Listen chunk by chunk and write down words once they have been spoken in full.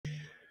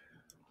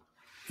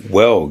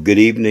Well, good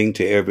evening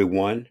to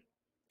everyone.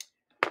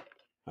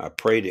 I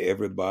pray that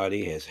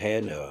everybody has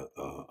had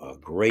a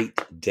great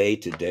day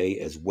today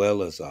as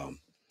well as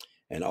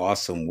an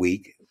awesome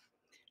week.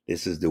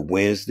 This is the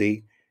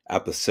Wednesday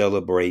after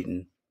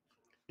celebrating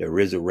the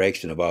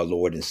resurrection of our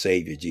Lord and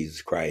Savior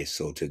Jesus Christ.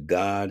 So to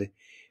God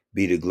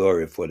be the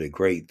glory for the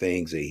great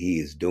things that He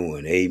is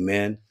doing.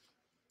 Amen.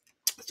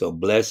 So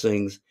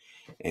blessings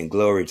and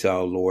glory to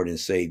our Lord and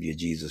Savior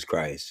Jesus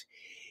Christ.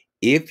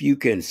 If you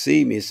can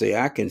see me, say,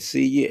 I can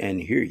see you and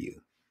hear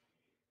you.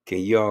 Can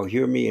y'all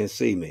hear me and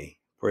see me?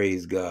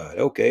 Praise God.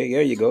 Okay,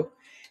 there you go.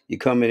 You're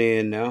coming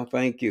in now.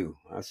 Thank you.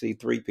 I see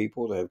three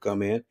people that have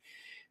come in.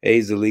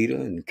 Azalita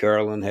and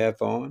Carolyn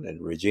Hathorn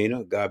and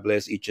Regina. God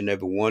bless each and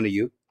every one of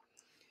you.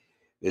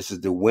 This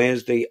is the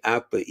Wednesday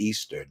after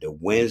Easter, the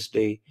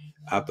Wednesday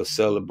after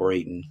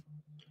celebrating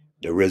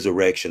the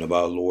resurrection of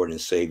our Lord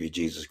and Savior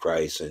Jesus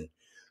Christ. And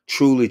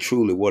truly,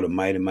 truly, what a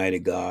mighty, mighty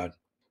God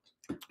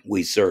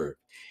we serve.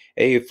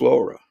 Hey,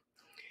 Flora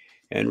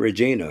and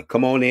Regina,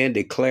 come on in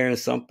declaring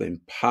something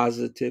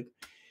positive.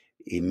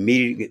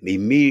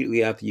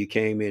 Immediately after you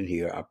came in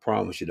here, I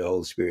promise you the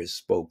Holy Spirit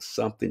spoke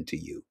something to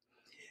you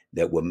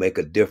that will make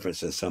a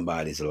difference in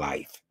somebody's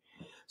life.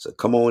 So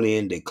come on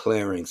in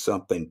declaring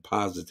something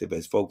positive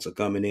as folks are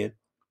coming in.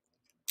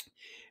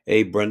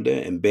 Hey, Brenda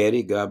and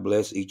Betty, God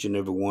bless each and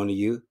every one of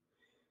you.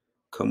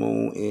 Come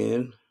on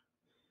in,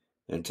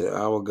 and to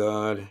our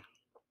God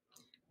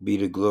be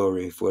the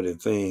glory for the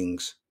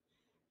things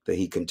that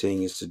He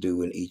continues to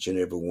do in each and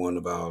every one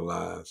of our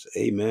lives.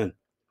 Amen.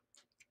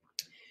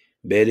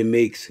 Betty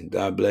Meeks,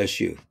 God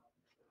bless you.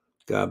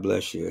 God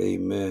bless you.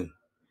 Amen.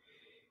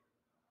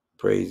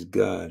 Praise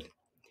God.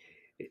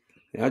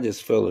 I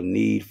just felt a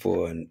need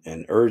for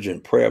an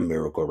urgent prayer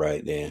miracle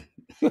right then.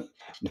 The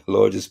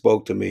Lord just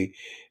spoke to me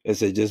and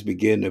said, just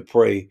begin to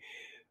pray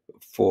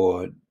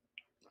for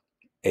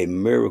a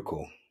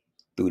miracle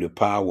through the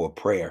power of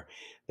prayer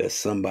that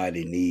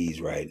somebody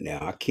needs right now.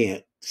 I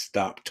can't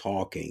stop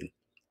talking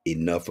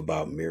enough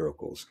about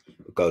miracles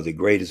because the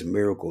greatest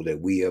miracle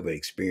that we ever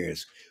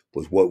experienced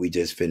was what we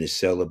just finished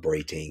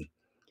celebrating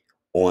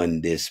on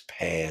this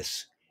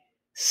past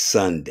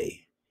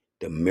Sunday,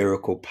 the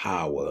miracle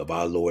power of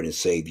our Lord and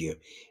Savior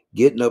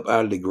getting up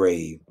out of the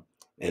grave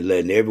and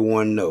letting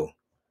everyone know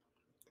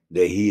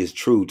that He is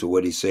true to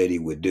what He said He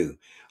would do.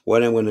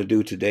 What I'm going to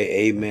do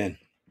today, amen.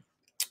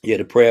 Yeah,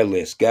 the prayer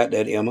list. Got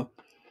that, Emma?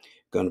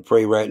 Going to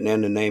pray right now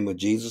in the name of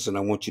Jesus, and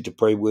I want you to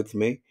pray with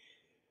me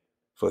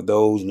for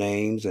those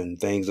names and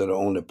things that are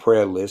on the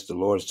prayer list. The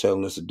Lord is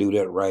telling us to do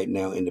that right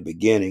now in the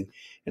beginning,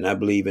 and I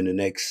believe in the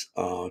next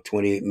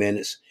 28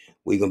 minutes,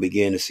 we're going to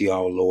begin to see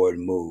our Lord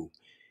move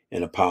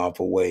in a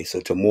powerful way.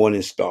 So to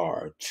Morning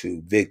Star,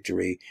 to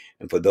Victory,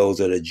 and for those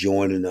that are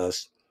joining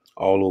us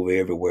all over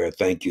everywhere,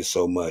 thank you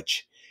so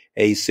much.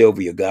 Hey,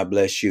 Sylvia, God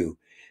bless you.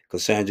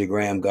 Cassandra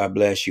Graham, God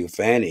bless you.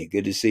 Fanny,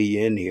 good to see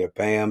you in here.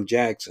 Pam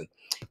Jackson,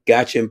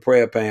 got you in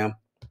prayer, Pam.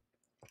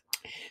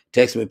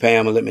 Text me,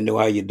 Pam, and let me know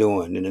how you're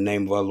doing in the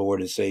name of our Lord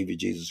and Savior,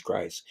 Jesus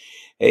Christ.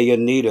 Hey,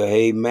 Anita.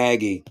 Hey,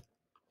 Maggie.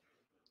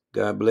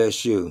 God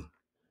bless you.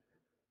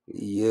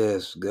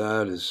 Yes,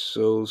 God is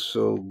so,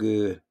 so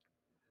good.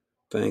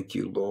 Thank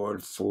you,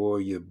 Lord, for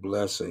your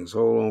blessings.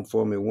 Hold on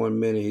for me 1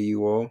 minute here,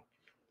 you all.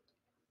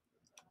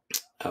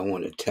 I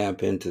want to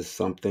tap into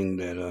something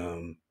that,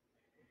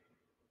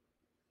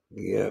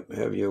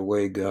 have your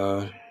way,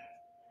 God,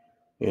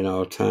 in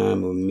our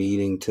time of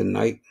meeting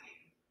tonight.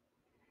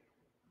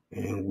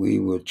 And we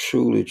will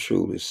truly,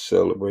 truly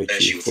celebrate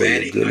you for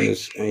your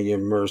goodness and your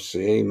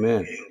mercy.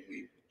 Amen.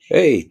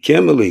 Hey,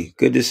 Kimberly.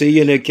 Good to see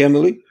you there,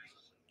 Kimberly.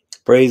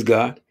 Praise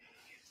God.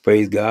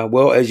 Praise God.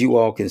 Well, as you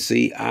all can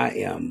see, I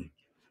am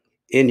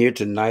in here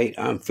tonight.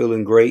 I'm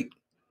feeling great.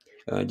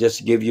 Just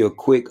to give you a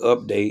quick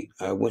update,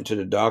 I went to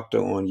the doctor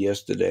on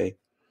yesterday.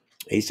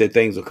 He said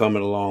things are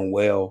coming along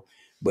well,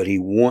 but he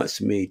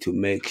wants me to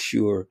make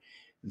sure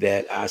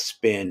that I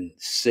spend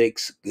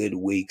 6 good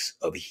weeks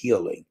of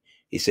healing.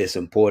 He says it's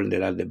important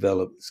that I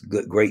develop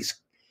great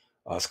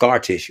scar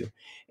tissue,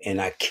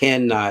 and I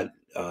cannot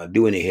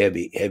do any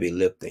heavy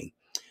lifting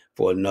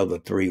for another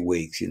 3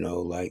 weeks,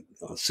 like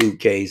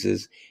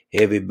suitcases,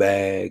 heavy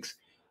bags,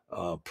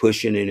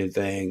 pushing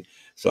anything.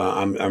 So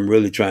I'm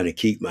really trying to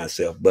keep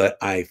myself, but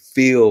I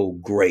feel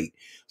great.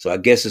 So I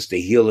guess it's the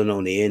healing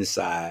on the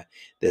inside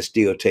that's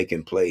still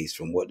taking place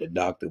from what the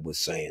doctor was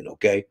saying.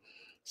 Okay.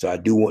 So I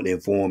do want to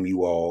inform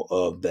you all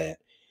of that.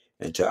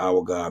 And to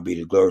our God be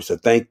the glory. So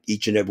thank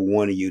each and every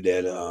one of you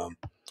that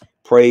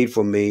prayed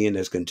for me and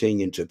that's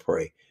continuing to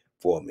pray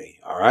for me.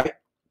 All right.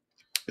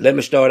 Let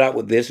me start out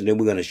with this, and then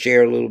we're going to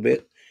share a little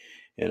bit.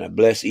 And I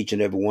bless each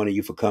and every one of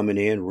you for coming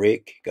in.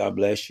 Rick, God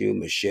bless you.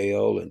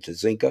 Michelle and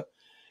Tazinka.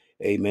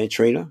 Amen.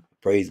 Trina,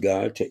 praise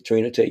God.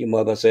 Trina, tell your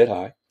mother I said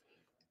hi.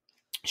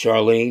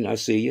 Charlene, I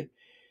see you.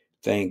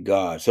 Thank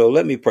God. So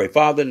let me pray.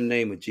 Father, in the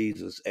name of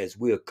Jesus, as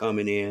we are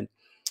coming in,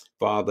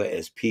 Father,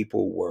 as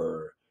people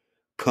were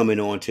coming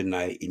on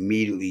tonight,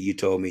 immediately you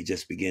told me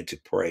just begin to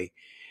pray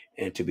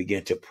and to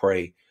begin to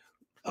pray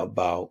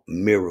about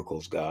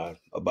miracles, God,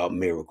 about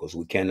miracles.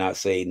 We cannot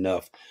say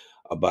enough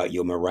about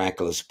your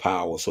miraculous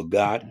power. So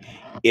God,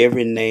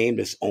 every name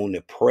that's on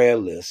the prayer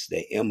list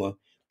that Emma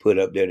put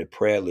up there, the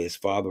prayer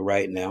list, Father,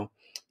 right now,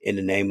 in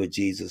the name of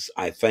Jesus,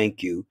 I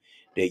thank you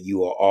that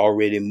you are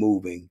already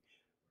moving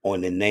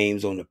on the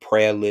names on the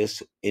prayer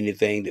list,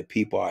 anything that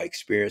people are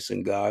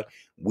experiencing, God.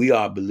 We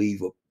are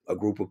a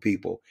group of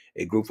people,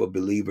 a group of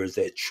believers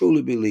that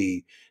truly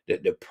believe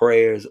that the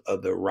prayers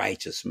of the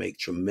righteous make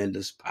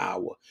tremendous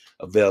power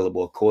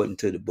available according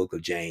to the book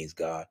of James,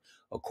 God,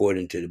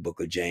 according to the book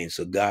of James.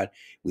 So, God,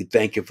 we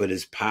thank you for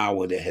this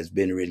power that has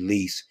been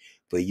released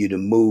for you to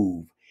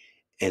move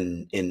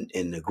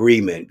in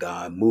agreement,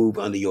 God. Move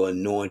under your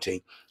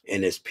anointing.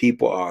 And as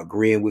people are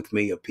agreeing with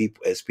me, or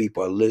people as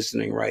people are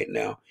listening right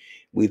now,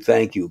 we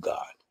thank you,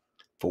 God,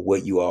 for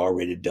what you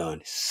already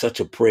done. Such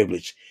a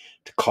privilege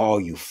to call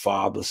you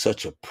Father,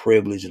 such a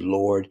privilege,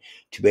 Lord,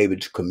 to be able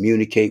to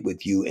communicate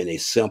with you in a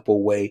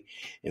simple way.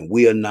 And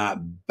we are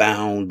not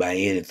bound by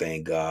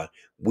anything, God.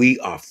 We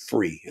are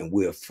free, and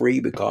we are free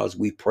because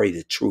we pray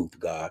the truth,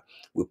 God.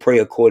 We pray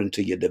according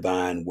to your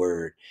divine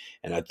word.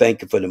 And I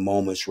thank you for the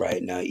moments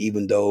right now,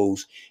 even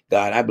those,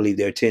 God, I believe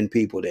there are 10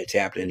 people that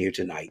tapped in here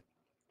tonight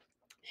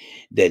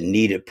that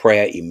needed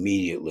prayer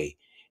immediately.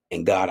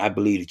 And God, I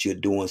believe that you're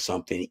doing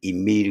something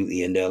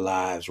immediately in their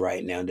lives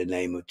right now in the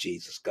name of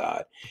Jesus,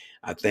 God.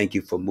 I thank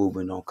you for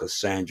moving on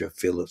Cassandra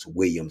Phillips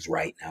Williams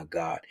right now,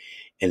 God,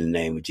 in the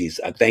name of Jesus.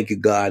 I thank you,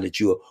 God, that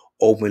you're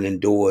opening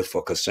doors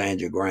for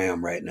Cassandra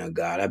Graham right now,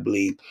 God. I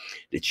believe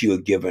that you are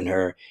giving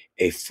her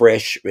a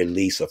fresh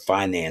release of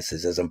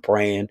finances. As I'm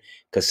praying,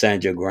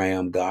 Cassandra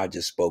Graham, God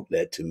just spoke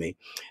that to me.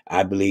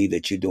 I believe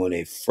that you're doing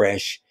a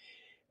fresh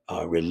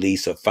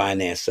release of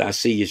finance. I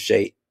see you,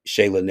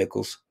 Shayla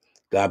Nichols.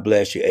 God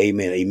bless you.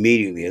 Amen.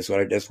 Immediately.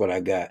 That's what I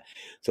got.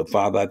 So,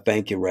 Father, I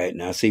thank you right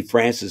now. I see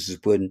Francis is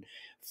putting,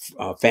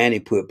 Fanny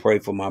pray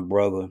for my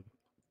brother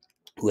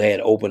who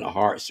had open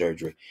heart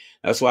surgery.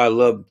 That's why I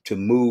love to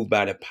move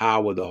by the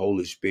power of the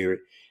Holy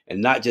Spirit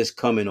and not just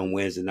coming on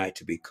Wednesday night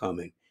to be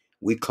coming.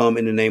 We come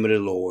in the name of the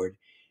Lord,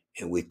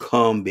 and we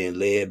come being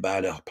led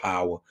by the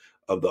power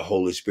of the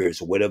Holy Spirit.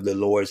 So whatever the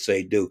Lord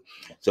say, do.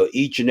 So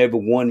each and every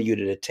one of you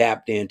that are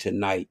tapped in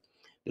tonight,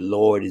 the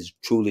Lord is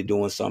truly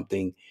doing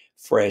something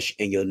fresh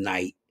in your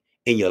night,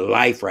 in your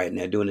life right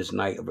now, doing this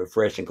night of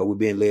refreshing, because we're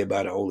being led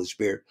by the Holy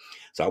Spirit.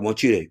 So I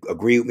want you to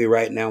agree with me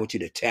right now. I want you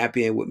to tap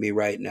in with me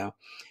right now.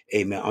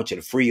 Amen. I want you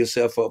to free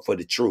yourself up for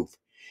the truth.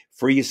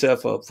 Free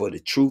yourself up for the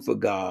truth of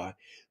God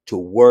to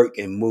work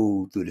and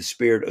move through the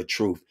spirit of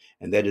truth.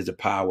 And that is the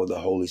power of the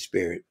Holy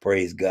Spirit.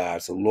 Praise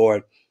God. So,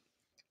 Lord,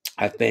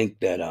 I think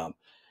that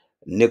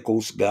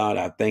Nichols, God,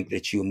 I think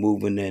that you're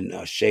moving in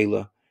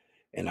Shayla.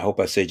 And I hope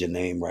I said your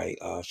name right,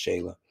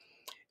 Shayla.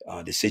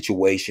 The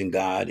situation,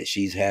 God, that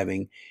she's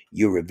having,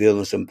 you're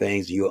revealing some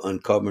things, you're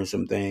uncovering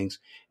some things.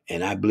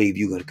 And I believe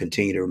you're going to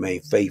continue to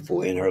remain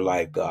faithful in her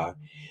life, God.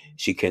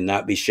 She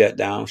cannot be shut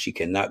down. She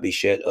cannot be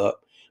shut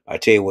up. I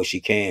tell you what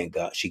she can,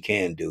 God, she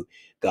can do.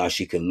 God,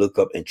 she can look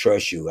up and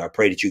trust you. I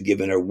pray that you're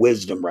giving her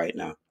wisdom right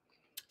now.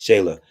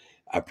 Shayla,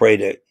 I pray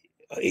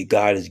that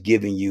God is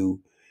giving you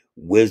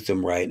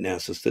wisdom right now,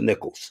 Sister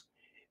Nichols.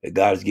 That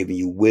God is giving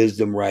you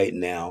wisdom right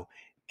now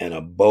and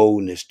a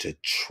boldness to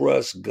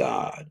trust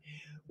God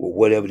with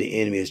whatever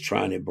the enemy is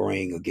trying to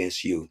bring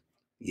against you.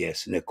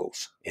 Yes,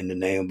 Nichols, in the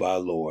name of our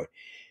Lord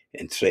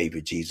and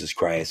Savior Jesus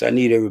Christ. I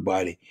need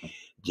everybody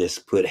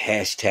just put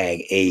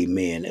hashtag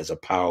amen as a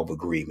power of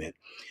agreement.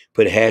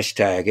 Put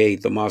hashtag, hey,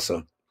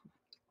 Thamasa,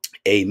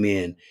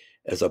 amen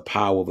as a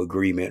power of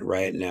agreement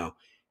right now.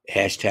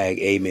 Hashtag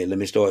amen. Let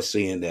me start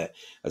seeing that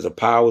as a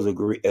power of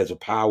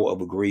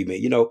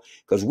agreement. You know,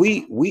 because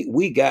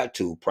we got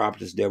to,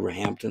 Prophetess Deborah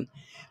Hampton,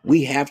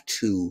 we have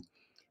to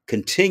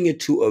continue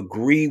to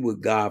agree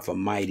with God for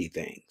mighty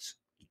things.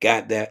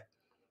 Got that?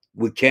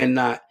 We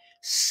cannot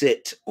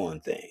sit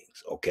on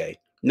things. Okay.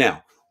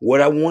 Now,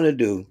 what I want to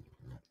do,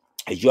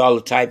 as y'all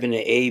are typing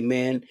in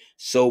amen,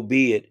 so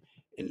be it.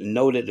 And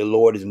know that the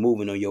Lord is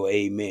moving on your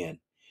amen.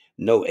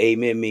 No,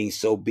 amen means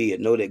so be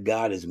it. Know that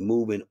God is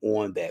moving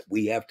on that.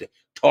 We have to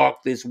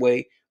talk this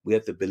way. We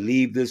have to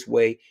believe this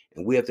way.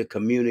 And we have to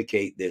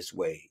communicate this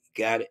way.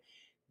 Got it?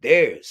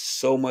 There's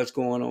so much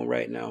going on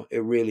right now.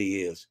 It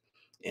really is.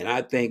 And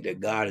I think that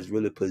God has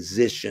really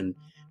positioned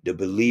the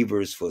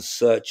believers for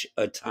such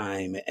a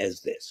time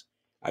as this.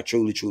 I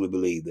truly, truly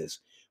believe this.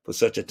 For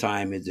such a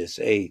time as this.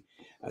 Hey,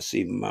 I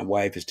see my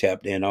wife is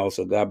tapped in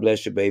also. God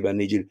bless you, baby. I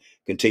need you to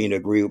continue to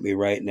agree with me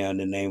right now in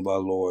the name of our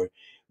Lord.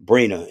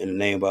 Brina, in the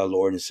name of our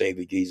Lord and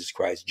Savior Jesus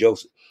Christ.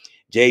 Joseph,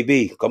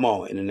 JB, come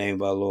on, in the name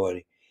of our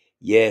Lord.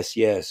 Yes,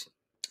 yes,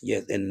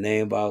 yes, in the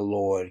name of our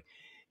Lord.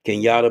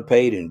 Kenyatta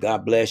Payton,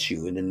 God bless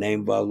you in the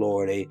name of our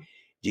Lord,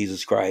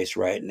 Jesus Christ,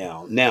 right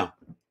now. Now,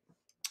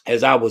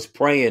 as I was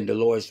praying, the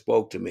Lord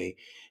spoke to me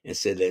and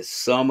said that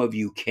some of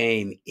you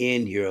came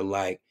in here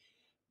like,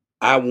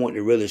 I want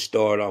to really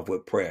start off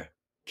with prayer.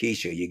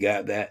 Keisha, you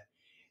got that?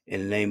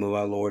 In the name of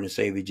our Lord and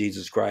Savior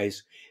Jesus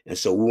Christ. And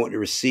so we want to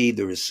receive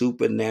the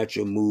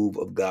supernatural move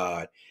of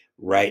God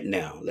right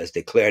now. Let's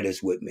declare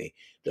this with me.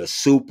 The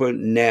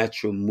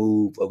supernatural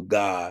move of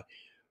God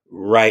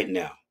right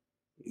now.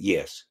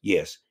 Yes,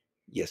 yes,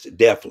 yes,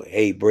 definitely.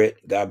 Hey, Brett,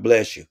 God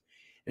bless you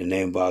in the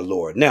name of our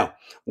Lord. Now,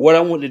 what I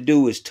want to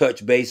do is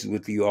touch bases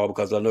with you all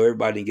because I know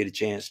everybody didn't get a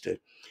chance to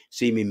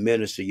see me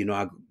minister. You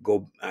know,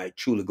 I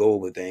truly go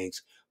over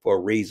things for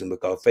a reason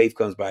because faith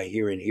comes by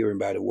hearing, hearing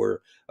by the word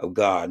of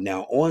God.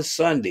 Now, on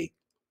Sunday,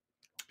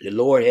 the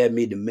Lord had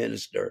me to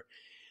minister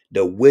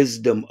the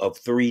wisdom of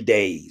 3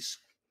 days.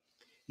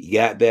 You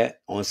got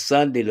that? On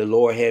Sunday, the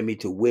Lord had me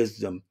to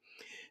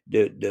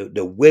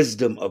the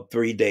wisdom of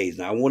 3 days.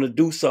 Now, I want to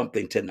do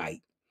something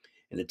tonight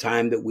in the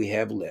time that we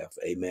have left.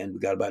 Amen. We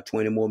got about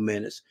 20 more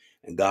minutes,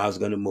 and God's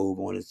going to move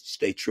on and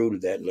stay true to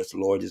that. Unless the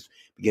Lord just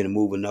begin to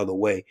move another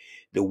way.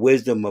 The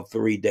wisdom of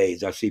 3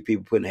 days. I see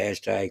people putting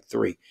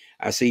 #3.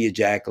 I see you,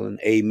 Jacqueline.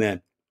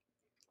 Amen.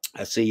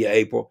 I see you,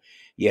 April.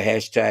 Your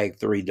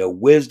 #3. The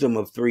wisdom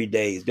of 3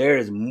 days. There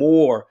is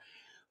more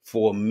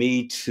for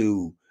me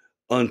to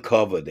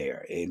uncover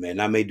there. Amen.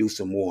 I may do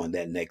some more on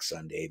that next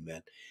Sunday.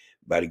 Amen.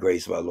 By the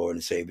grace of our Lord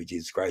and Savior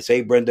Jesus Christ.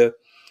 Hey, Brenda.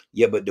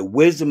 Yeah, but the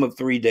wisdom of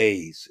 3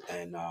 days,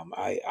 and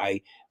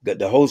I got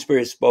the Holy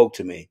Spirit spoke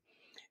to me,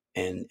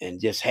 and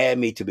just had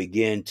me to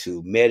begin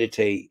to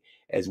meditate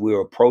as we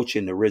were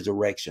approaching the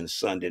Resurrection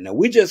Sunday. Now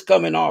we're just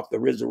coming off the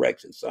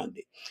Resurrection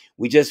Sunday.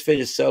 We just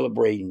finished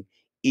celebrating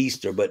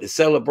Easter, but the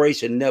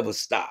celebration never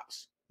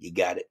stops. You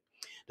got it.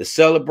 The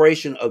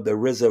celebration of the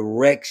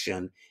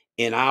resurrection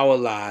in our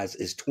lives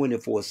is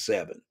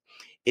 24/7.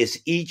 It's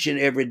each and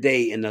every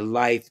day in the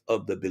life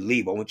of the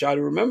believer. I want y'all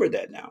to remember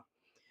that now.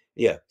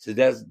 Yeah. So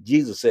that's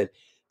Jesus said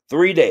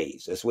 3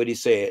 days. That's what he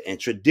said. And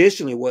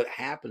traditionally, what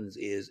happens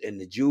is in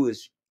the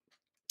Jewish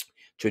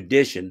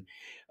tradition,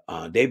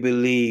 they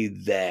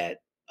believe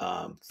that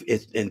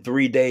it's in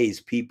 3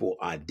 days people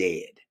are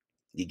dead.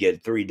 You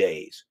get 3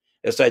 days.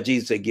 That's why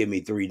Jesus said, "Give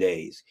me 3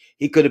 days."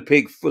 He could have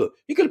picked.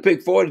 He could have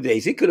picked 40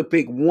 days. He could have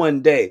picked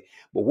one day.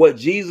 But what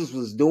Jesus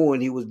was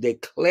doing, he was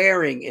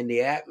declaring in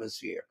the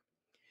atmosphere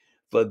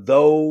for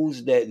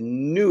those that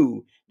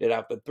knew that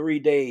after 3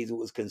 days it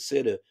was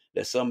considered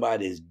that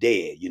somebody is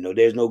dead. You know,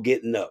 there's no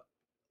getting up.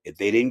 If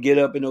they didn't get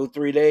up in those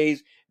 3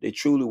 days, they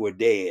truly were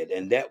dead.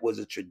 And that was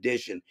a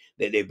tradition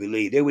that they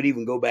believed. They would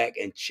even go back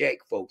and check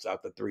folks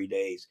after 3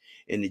 days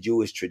in the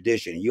Jewish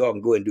tradition. You all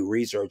can go and do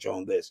research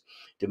on this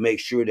to make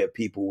sure that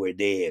people were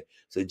dead.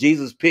 So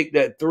Jesus picked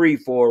that 3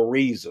 for a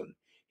reason.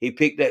 He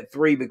picked that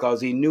 3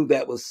 because he knew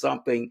that was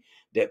something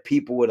that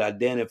people would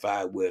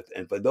identify with.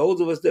 And for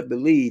those of us that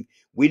believe,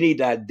 we need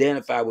to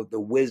identify with the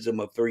wisdom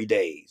of 3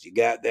 days. You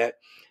got that?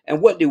 And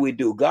what did we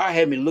do? God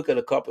had me look at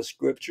a couple of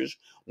scriptures.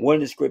 One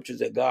of the scriptures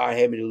that God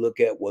had me to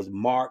look at was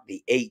Mark,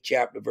 the 8th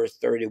chapter, verse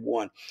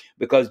 31,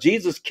 because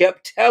Jesus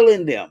kept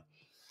telling them,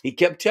 he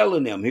kept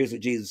telling them, here's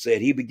what Jesus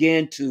said. He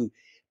began to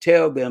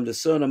tell them the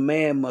Son of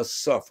Man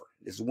must suffer.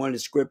 This is one of the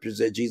scriptures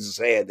that Jesus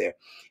had there.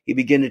 He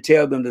began to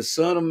tell them the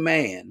Son of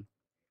Man,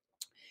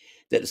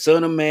 that the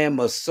Son of Man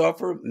must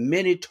suffer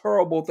many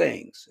terrible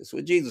things. That's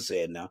what Jesus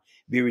said now.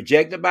 Be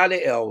rejected by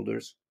the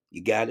elders.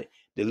 You got it.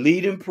 The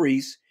leading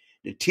priests,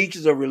 the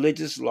teachers of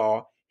religious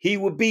law. He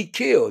will be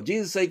killed.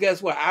 Jesus said,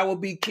 guess what? I will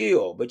be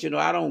killed. But,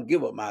 I don't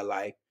give up my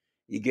life.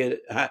 You get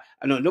it? I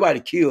know nobody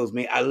kills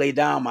me. I lay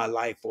down my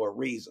life for a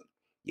reason.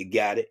 You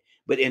got it?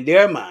 But in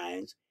their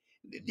minds,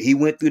 he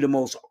went through the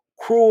most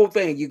cruel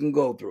thing you can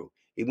go through.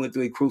 He went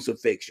through a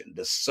crucifixion,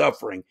 the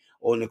suffering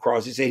on the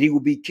cross. He said he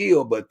would be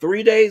killed. But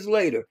 3 days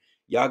later,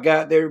 y'all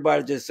got there,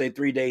 everybody just say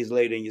 3 days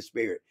later in your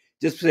spirit.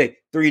 Just say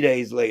 3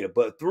 days later.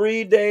 But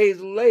 3 days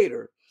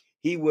later,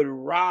 he would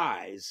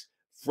rise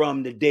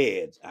from the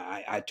dead.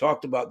 I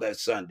talked about that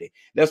Sunday.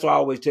 That's why I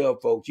always tell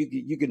folks,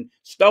 you can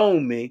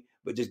stone me,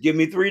 but just give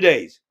me 3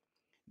 days.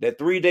 That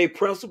 3-day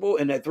principle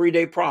and that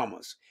 3-day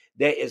promise.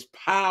 There is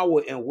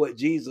power in what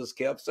Jesus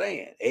kept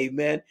saying.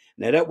 Amen.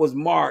 Now that was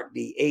Mark,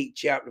 the 8th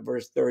chapter,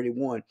 verse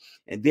 31.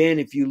 And then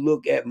if you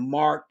look at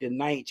Mark, the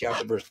 9th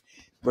chapter,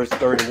 verse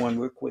 31,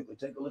 real quickly,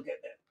 take a look at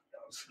that.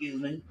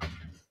 Excuse me.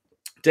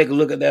 Take a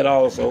look at that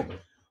also.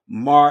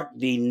 Mark,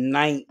 the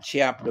 9th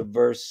chapter,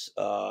 verse,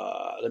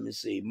 let me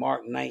see.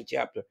 Mark 9th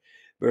chapter,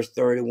 verse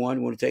 31.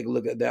 You want to take a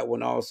look at that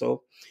one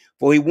also.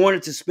 For he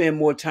wanted to spend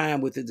more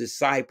time with the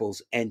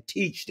disciples and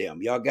teach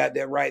them. Y'all got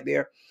that right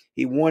there?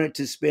 He wanted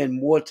to spend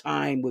more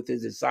time with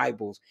his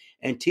disciples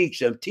and teach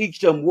them. Teach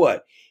them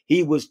what?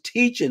 He was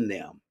teaching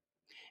them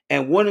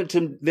and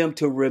wanted them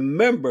to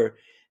remember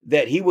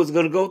that he was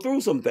going to go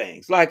through some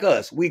things. Like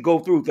us, we go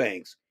through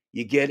things.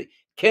 You get it?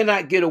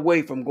 Cannot get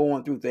away from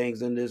going through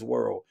things in this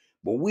world.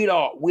 But we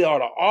ought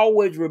to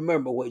always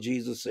remember what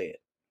Jesus said.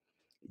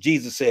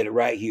 Jesus said it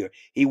right here.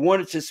 He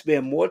wanted to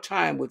spend more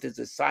time with his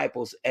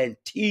disciples and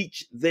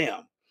teach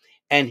them.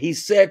 And he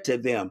said to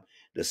them,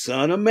 the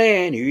Son of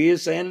Man, here he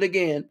is saying it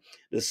again,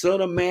 the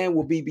Son of Man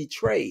will be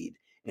betrayed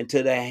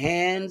into the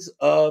hands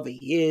of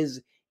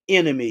his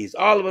enemies.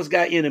 All of us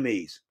got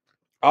enemies.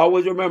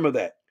 Always remember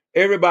that.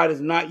 Everybody's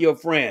not your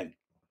friend.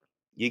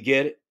 You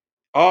get it?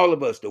 All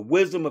of us, the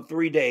wisdom of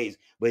 3 days.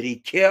 But he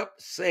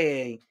kept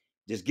saying,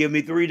 just give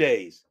me 3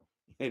 days.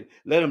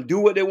 Let them do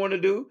what they want to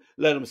do.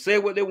 Let them say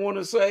what they want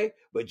to say.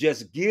 But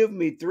just give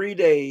me 3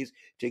 days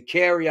to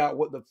carry out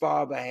what the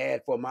Father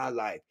had for my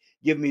life.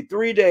 Give me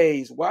 3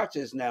 days, watch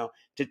this now,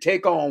 to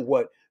take on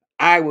what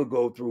I would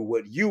go through,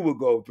 what you would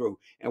go through.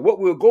 And what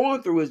we're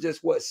going through is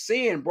just what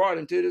sin brought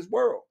into this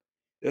world.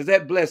 Does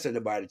that bless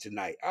anybody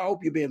tonight? I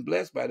hope you're being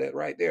blessed by that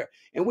right there.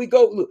 And we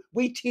go, look,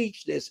 we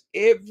teach this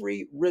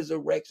every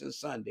Resurrection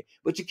Sunday,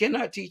 but you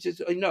cannot teach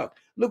it enough.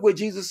 Look what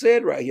Jesus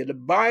said right here. The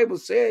Bible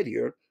said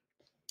here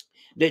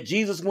that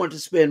Jesus wanted to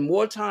spend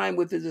more time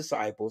with his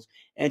disciples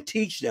and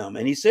teach them.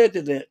 And he said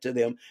to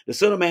them, the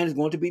Son of Man is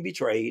going to be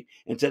betrayed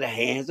into the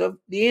hands of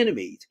the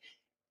enemies,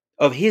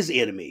 of his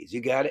enemies.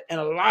 You got it? And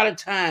a lot of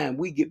time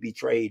we get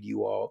betrayed,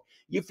 you all.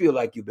 You feel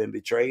like you've been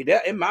betrayed.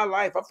 In my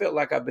life, I felt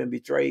like I've been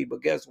betrayed,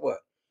 but guess what?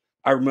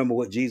 I remember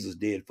what Jesus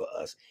did for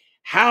us.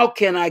 How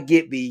can I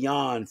get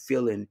beyond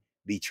feeling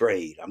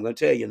betrayed? I'm going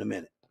to tell you in a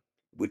minute.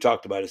 We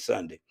talked about it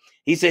Sunday.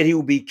 He said he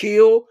will be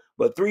killed,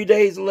 but 3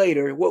 days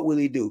later, what will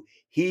he do?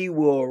 He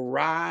will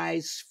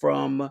rise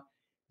from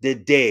the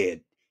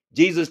dead.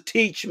 Jesus,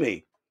 teach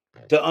me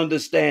to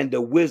understand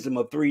the wisdom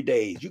of 3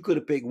 days. You could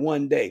have picked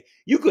 1 day.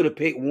 You could have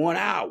picked 1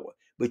 hour,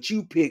 but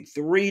you picked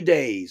 3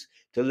 days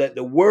to let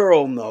the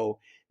world know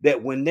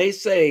that when they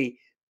say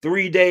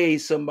 3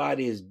 days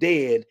somebody is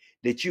dead,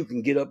 that you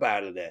can get up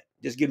out of that.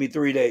 Just give me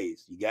 3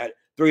 days. You got it?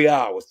 3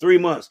 hours, 3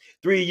 months,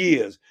 3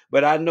 years.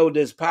 But I know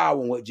there's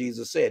power in what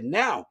Jesus said.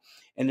 Now,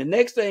 and the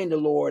next thing the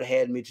Lord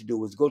had me to do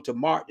was go to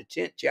Mark, the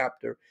 10th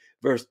chapter,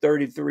 verse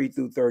 33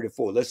 through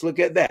 34. Let's look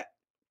at that.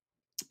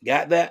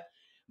 Got that?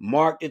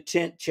 Mark, the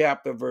 10th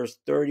chapter, verse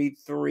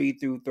 33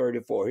 through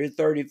 34. Here's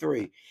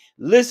 33.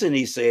 Listen,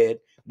 he said,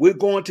 we're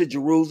going to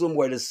Jerusalem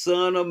where the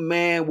Son of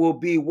Man will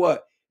be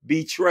what?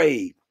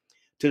 Betrayed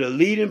to the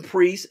leading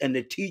priests and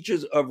the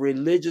teachers of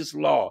religious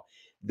law.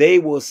 They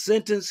will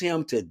sentence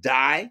him to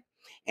die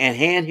and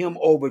hand him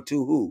over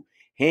to who?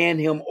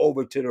 Hand him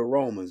over to the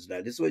Romans.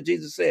 Now, this is what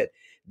Jesus said.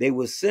 They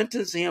will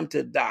sentence him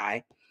to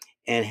die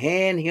and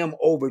hand him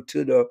over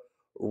to the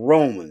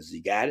Romans.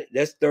 You got it?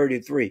 That's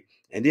 33.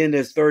 And then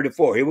there's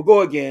 34. Here we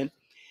go again.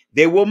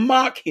 They will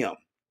mock him,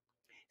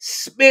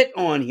 spit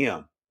on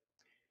him,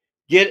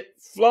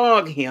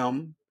 flog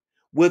him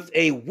with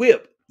a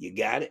whip. You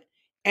got it?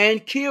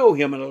 And kill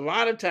him. And a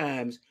lot of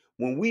times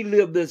when we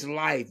live this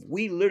life,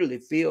 we literally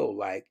feel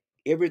like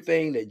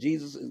everything that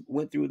Jesus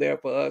went through there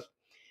for us,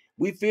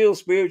 we feel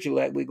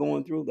spiritually like we're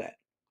going through that.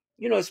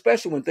 You know,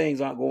 especially when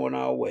things aren't going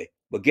our way.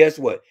 But guess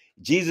what?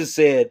 Jesus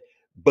said,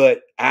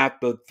 but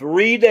after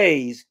 3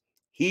 days,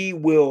 he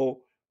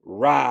will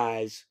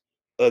rise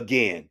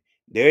again.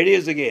 There it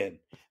is again.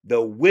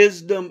 The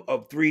wisdom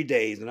of 3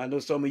 days. And I know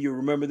some of you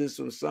remember this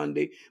from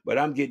Sunday, but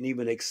I'm getting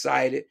even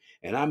excited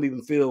and I'm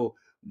even feel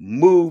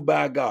moved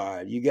by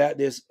God. You got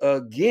this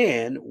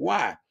again.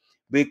 Why?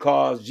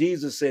 Because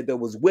Jesus said there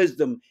was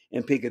wisdom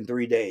in picking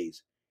 3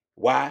 days.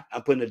 Why?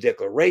 I'm putting a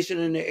declaration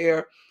in the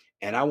air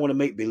and I want to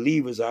make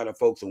believers out of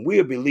folks, and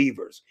we're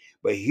believers.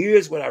 But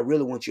here's what I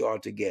really want you all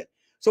to get.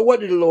 So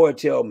what did the Lord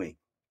tell me?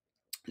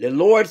 The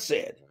Lord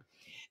said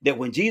that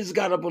when Jesus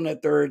got up on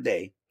that 3rd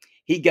day,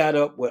 he got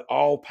up with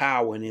all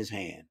power in his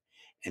hand.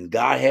 And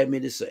God had me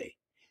to say,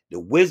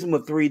 the wisdom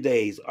of 3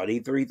 days are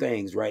these 3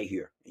 things right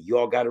here. And you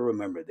all got to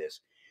remember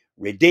this.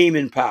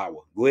 Redeeming power.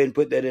 Go ahead and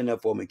put that in there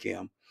for me,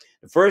 Kim.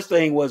 The first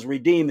thing was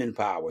redeeming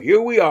power.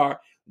 Here we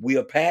are. We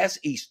are past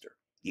Easter.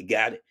 You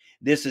got it?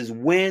 This is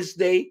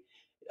Wednesday.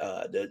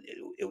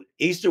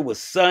 Easter was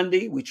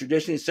Sunday. We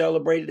traditionally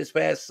celebrated this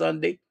past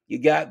Sunday. You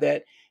got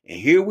that? And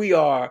here we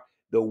are,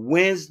 the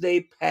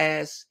Wednesday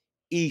past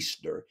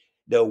Easter,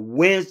 the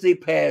Wednesday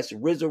past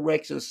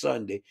Resurrection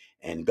Sunday.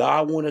 And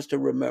God wants us to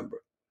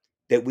remember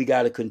that we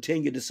got to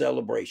continue the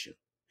celebration.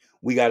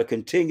 We got to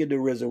continue the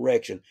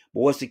resurrection. But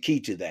what's the key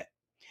to that?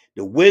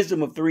 The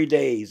wisdom of 3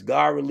 days,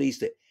 God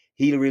released it.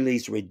 He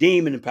released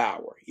redeeming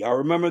power. Y'all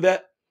remember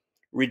that?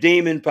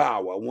 Redeeming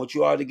power. I want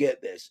you all to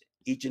get this,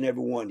 each and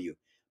every one of you.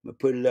 I'm going to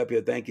put it up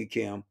here. Thank you,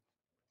 Kim.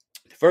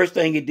 The first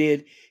thing he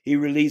did, he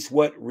released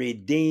what?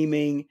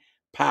 Redeeming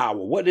power.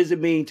 What does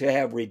it mean to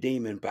have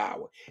redeeming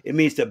power? It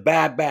means to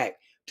buy back,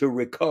 to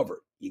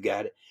recover. You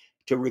got it?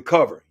 To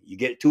recover. You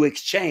get to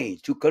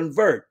exchange, to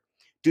convert,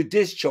 to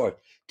discharge,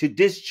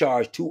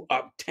 to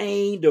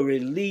obtain the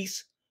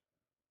release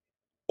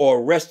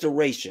or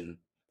restoration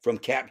from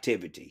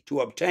captivity,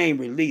 to obtain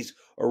release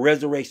or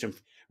restoration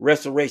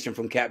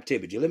from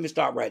captivity. Let me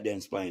stop right there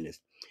and explain this.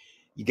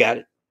 You got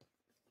it?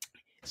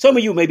 Some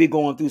of you may be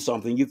going through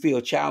something. You feel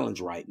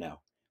challenged right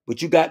now,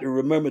 but you got to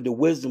remember the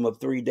wisdom of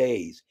 3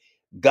 days.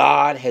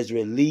 God has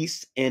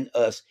released in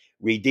us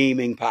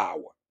redeeming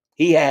power.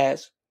 He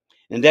has.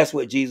 And that's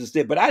what Jesus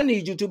did. But I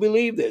need you to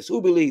believe this.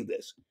 Who believe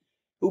this?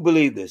 Who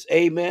believe this?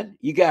 Amen.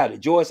 You got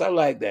it. Joyce, I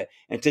like that.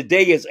 And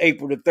today is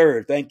April the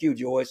 3rd. Thank you,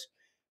 Joyce.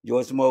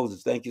 Joyce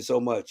Moses, thank you so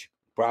much,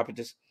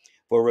 prophetess,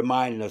 for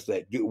reminding us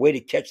that. Way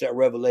to catch that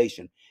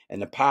revelation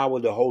and the power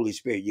of the Holy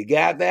Spirit. You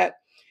got that?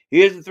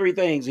 Here's the 3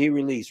 things he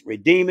released.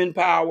 Redeeming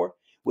power,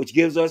 which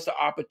gives us the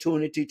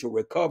opportunity to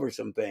recover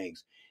some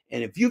things.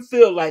 And if you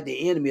feel like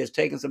the enemy has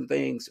taken some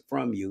things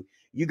from you,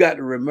 you got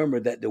to remember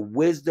that the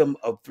wisdom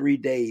of 3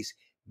 days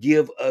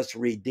give us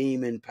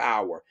redeeming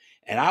power.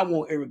 And I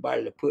want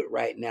everybody to put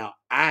right now,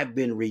 I've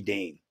been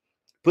redeemed.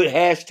 Put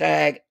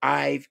hashtag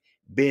I've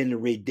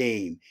been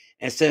redeemed.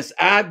 And since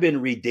I've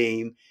been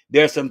redeemed,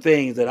 there are some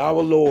things that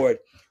our Lord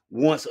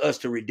wants us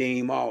to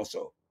redeem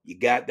also. You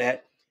got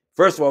that?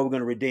 First of all, we're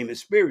going to redeem it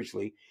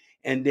spiritually.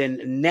 And then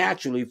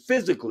naturally,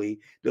 physically,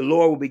 the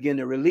Lord will begin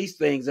to release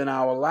things in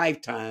our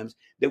lifetimes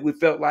that we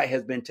felt like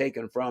has been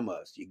taken from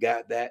us. You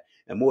got that?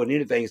 And more than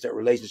anything, it's that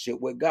relationship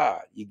with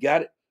God. You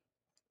got it?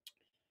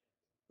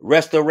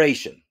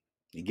 Restoration.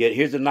 You get,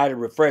 here's a night of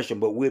refreshing,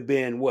 but we're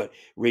being what?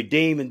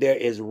 Redeemed, and there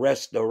is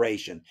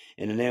restoration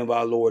in the name of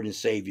our Lord and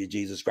Savior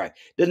Jesus Christ.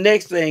 The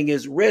next thing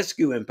is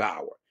rescuing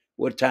power.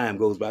 What time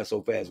goes by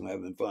so fast when we're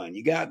having fun.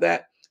 You got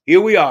that?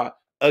 Here we are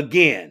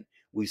again.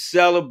 We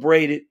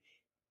celebrated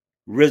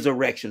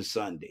Resurrection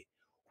Sunday.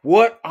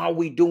 What are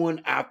we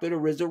doing after the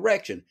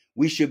resurrection?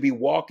 We should be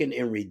walking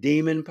in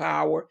redeeming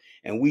power,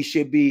 and we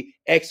should be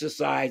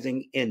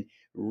exercising in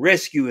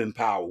rescuing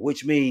power,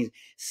 which means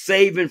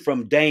saving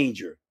from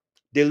danger,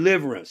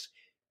 deliverance,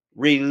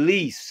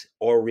 release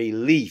or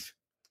relief,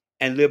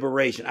 and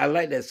liberation. I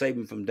like that,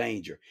 saving from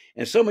danger.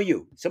 And some of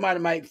you, somebody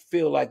might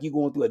feel like you're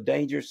going through a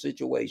dangerous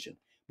situation,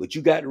 but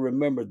you got to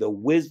remember the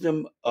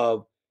wisdom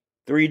of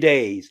 3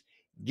 days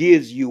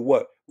gives you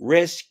what?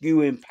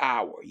 Rescuing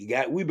power.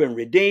 We've been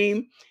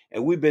redeemed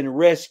and we've been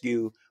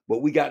rescued,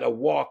 but we got to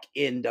walk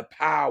in the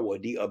power,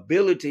 the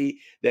ability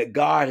that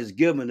God has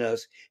given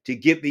us to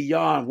get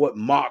beyond what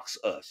mocks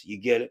us. You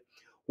get it?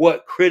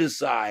 What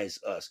criticize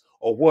us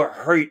or what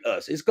hurt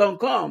us. It's going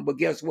to come, but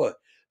guess what?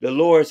 The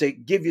Lord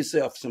said, give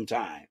yourself some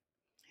time.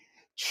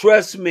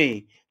 Trust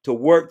me to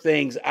work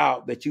things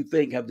out that you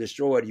think have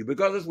destroyed you,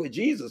 because that's what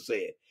Jesus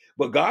said.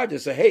 But God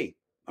just said, hey,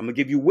 I'm going to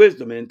give you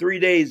wisdom. And in 3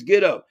 days,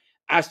 get up.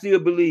 I still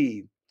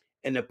believe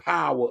in the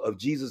power of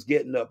Jesus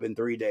getting up in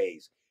 3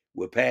 days.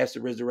 We're past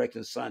the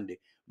Resurrection Sunday.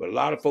 But a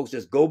lot of folks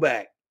just go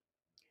back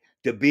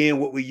to being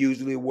what we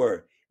usually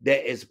were.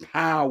 There is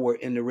power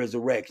in the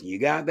resurrection. You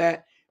got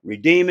that?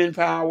 Redeeming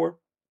power,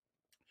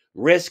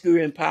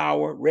 rescuing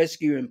power,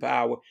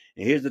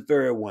 and here's the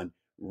third one,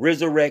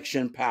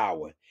 resurrection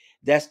power.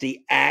 That's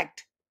the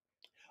act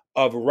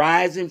of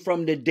rising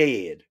from the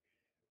dead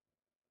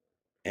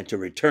and to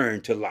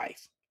return to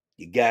life.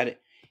 You got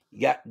it? You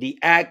got the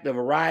act of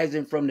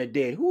rising from the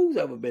dead. Who's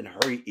ever been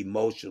hurt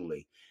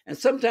emotionally? And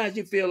sometimes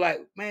you feel like,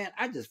 man,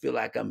 I just feel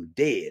like I'm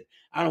dead.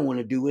 I don't want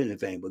to do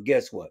anything. But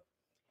guess what?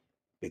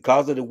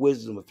 Because of the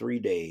wisdom of 3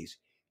 days,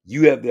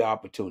 you have the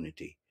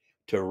opportunity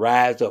to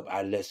rise up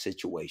out of that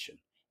situation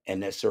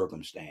and that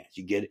circumstance.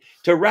 You get it?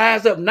 To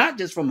rise up not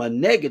just from a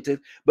negative,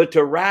 but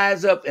to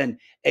rise up and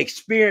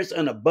experience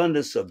an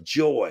abundance of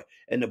joy,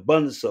 an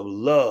abundance of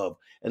love,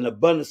 an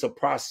abundance of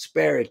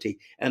prosperity,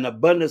 an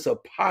abundance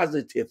of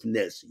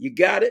positiveness. You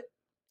got it?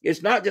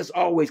 It's not just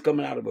always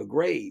coming out of a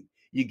grave.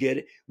 You get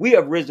it? We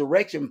have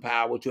resurrection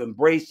power to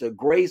embrace the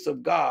grace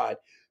of God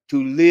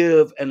to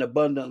live an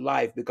abundant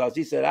life, because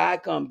he said, I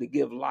come to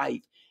give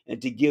life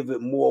and to give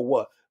it more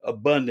what?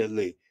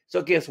 Abundantly.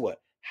 So guess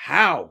what?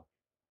 How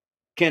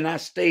can I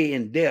stay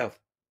in death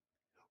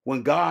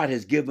when God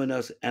has given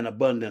us an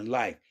abundant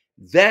life?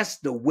 That's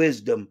the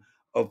wisdom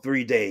of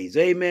 3 days.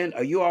 Amen.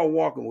 Are you all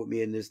walking with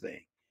me in this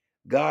thing?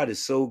 God is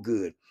so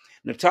good.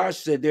 Natasha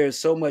said there is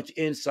so much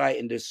insight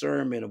and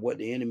discernment of what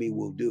the enemy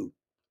will do.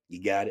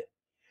 You got it?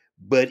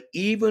 But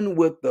even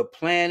with the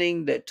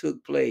planning that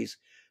took place,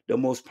 the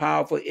most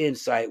powerful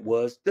insight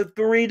was the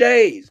 3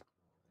 days.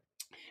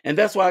 And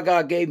that's why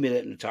God gave me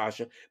that,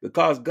 Natasha,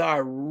 because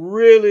God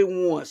really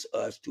wants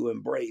us to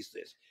embrace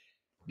this.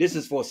 This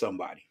is for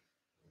somebody.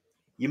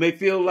 You may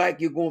feel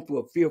like you're going through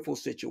a fearful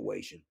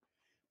situation,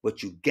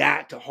 but you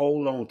got to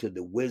hold on to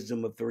the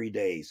wisdom of 3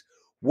 days.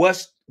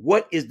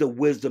 What is the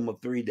wisdom of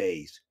 3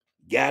 days?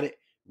 Got it?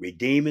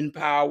 Redeeming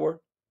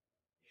power,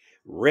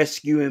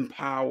 rescuing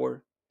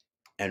power,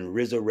 and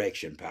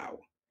resurrection power.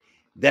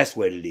 That's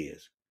what it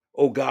is.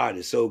 Oh, God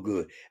is so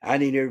good. I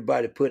need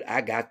everybody to put,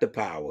 I got the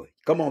power.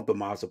 Come on,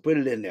 Tomasa, put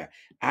it in there.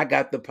 I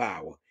got the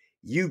power.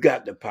 You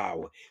got the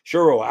power.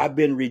 Sure, I've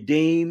been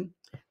redeemed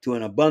to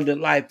an abundant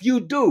life.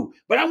 You do.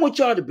 But I want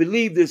y'all to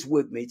believe this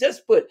with me.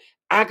 Just put,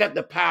 I got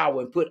the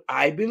power, and put,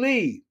 I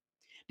believe.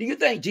 Do you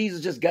think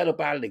Jesus just got up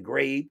out of the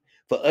grave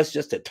for us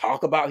just to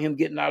talk about him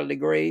getting out of the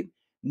grave?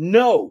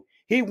 No.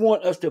 He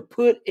wants us to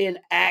put in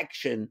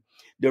action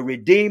the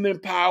redeeming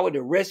power,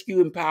 the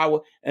rescuing power,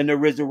 and the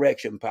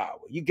resurrection power.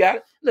 You got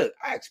it? Look,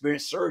 I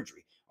experienced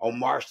surgery on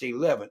March the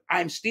 11th.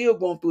 I'm still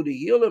going through the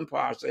healing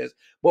process,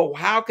 but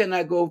how can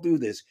I go through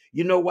this?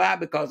 You know why?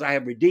 Because I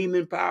have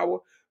redeeming power,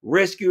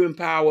 rescuing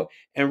power,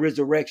 and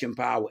resurrection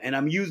power. And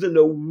I'm using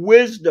the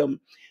wisdom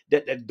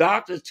that the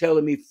doctor's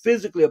telling me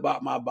physically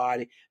about my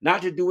body,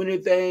 not to do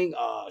anything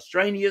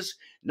strenuous,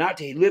 not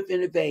to lift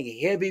anything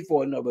heavy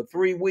for another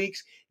 3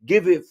 weeks.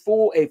 Give it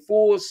a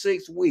full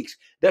 6 weeks.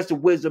 That's the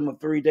wisdom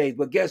of 3 days.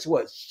 But guess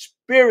what?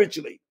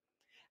 Spiritually,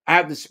 I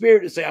have the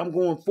spirit to say, I'm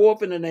going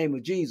forth in the name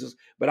of Jesus,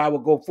 but I will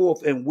go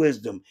forth in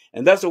wisdom.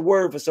 And that's a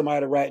word for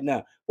somebody right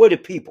now. What are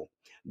people?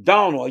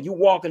 Donald, are you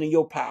walking in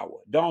your power?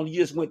 Donald, you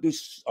just went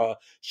through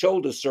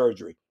shoulder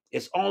surgery.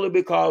 It's only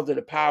because of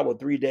the power of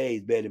 3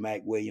 days, Betty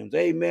McWilliams.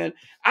 Amen.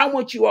 I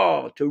want you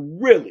all to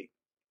really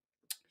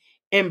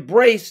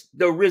embrace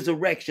the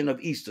resurrection of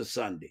Easter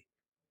Sunday.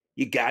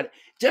 You got it.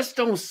 Just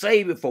don't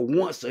save it for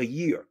once a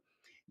year.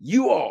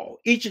 You all,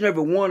 each and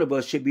every one of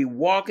us, should be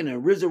walking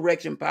in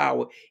resurrection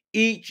power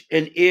each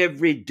and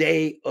every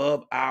day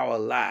of our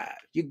lives.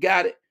 You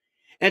got it?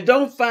 And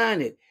don't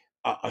find it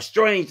a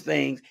strange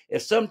thing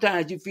if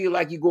sometimes you feel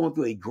like you're going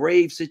through a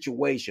grave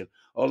situation,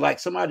 or like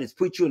somebody's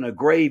put you in a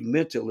grave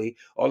mentally,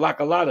 or like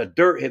a lot of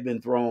dirt has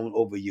been thrown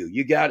over you.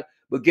 You got it?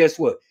 But guess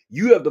what?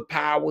 You have the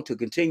power to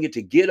continue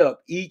to get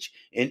up each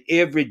and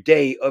every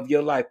day of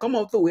your life. Come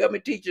on through. Help me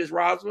teach this,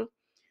 Rosalind.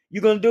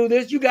 You're going to do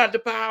this? You got the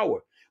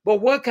power.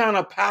 But what kind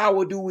of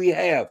power do we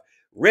have?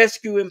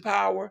 Rescuing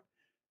power.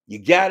 You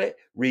got it?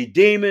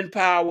 Redeeming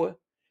power.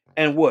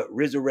 And what?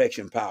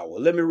 Resurrection power.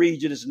 Let me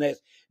read you this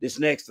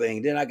next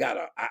thing. Then I got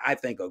I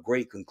think a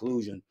great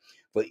conclusion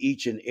for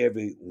each and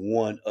every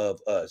one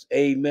of us.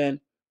 Amen.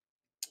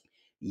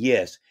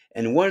 Yes.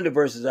 And one of the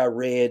verses I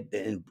read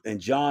in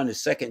John, the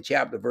 2nd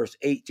chapter, verse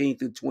 18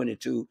 through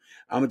 22,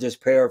 I'm going to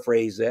just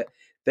paraphrase that.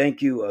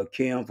 Thank you,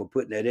 Kim, for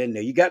putting that in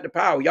there. You got the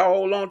power. Y'all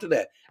hold on to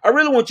that. I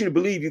really want you to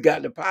believe you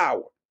got the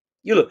power.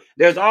 You look,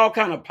 there's all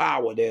kind of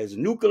power. There's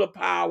nuclear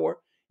power.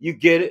 You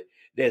get it.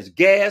 There's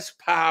gas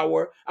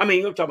power. I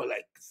mean, you're talking about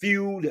like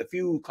fuel,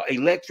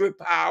 electric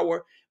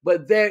power.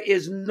 But there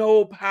is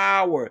no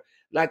power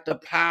like the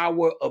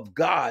power of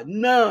God.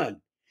 None.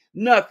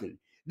 Nothing.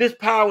 This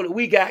power that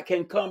we got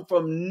can come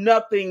from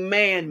nothing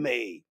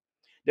man-made.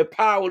 The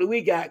power that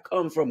we got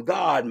comes from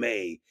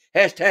God-made.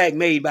 Hashtag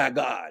made by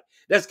God.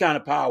 That's the kind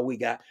of power we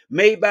got.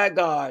 Made by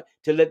God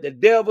to let the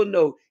devil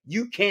know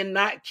you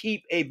cannot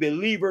keep a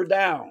believer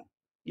down.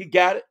 You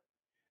got it?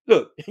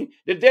 Look,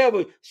 the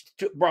devil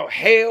brought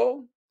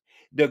hell,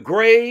 the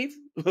grave.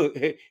 Look,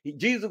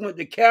 Jesus went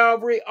to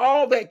Calvary.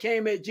 All that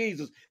came at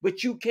Jesus.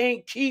 But you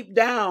can't keep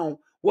down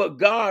what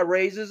God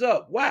raises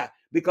up. Why?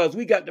 Because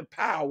we got the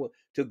power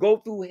to go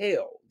through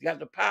hell. You got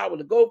the power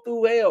to go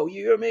through hell.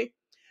 You hear me?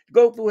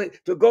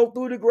 To go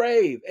through the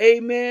grave.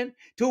 Amen.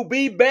 To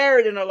be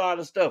buried in a lot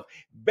of stuff.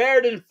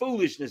 Buried in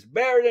foolishness.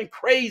 Buried in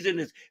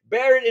craziness.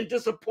 Buried in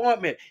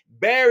disappointment.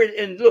 Buried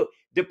in,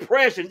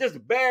 depression.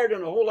 Just buried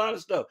in a whole lot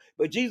of stuff.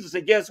 But Jesus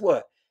said, guess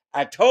what?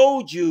 I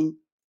told you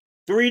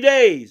 3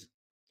 days.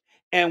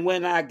 And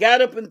when I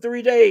got up in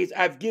 3 days,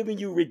 I've given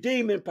you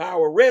redeeming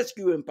power,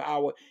 rescuing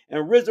power,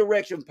 and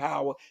resurrection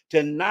power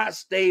to not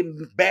stay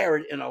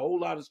buried in a whole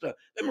lot of stuff.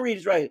 Let me read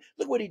this right here.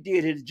 Look what he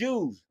did to the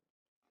Jews.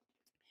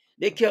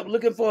 They kept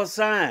looking for a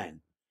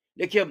sign.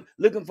 They kept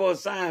looking for a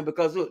sign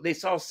because, look, they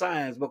saw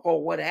signs. Because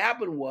what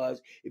happened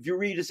was, if you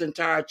read this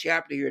entire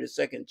chapter here, the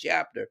 2nd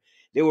chapter,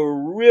 they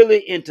were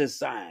really into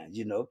signs,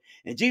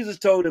 And Jesus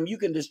told them, you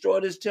can destroy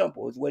this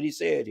temple, is what he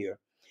said here.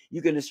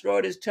 You can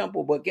destroy this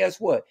temple, but guess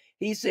what?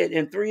 He said,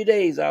 in 3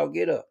 days, I'll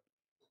get up.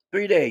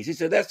 3 days. He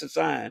said, that's the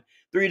sign.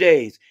 3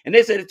 days. And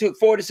they said it took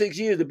 46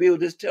 years to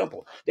build this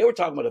temple. They were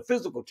talking about a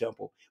physical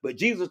temple, but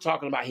Jesus was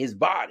talking about his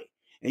body.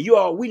 And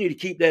we need to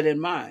keep that in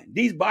mind.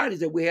 These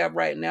bodies that we have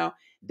right now,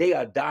 they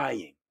are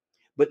dying.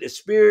 But the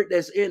spirit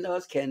that's in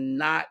us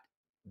cannot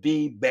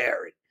be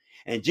buried.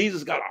 And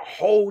Jesus got a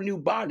whole new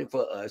body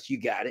for us. You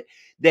got it.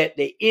 That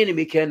the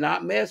enemy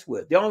cannot mess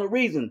with. The only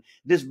reason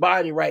this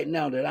body right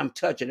now that I'm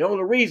touching, the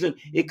only reason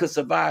it could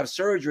survive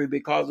surgery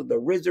because of the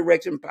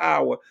resurrection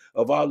power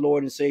of our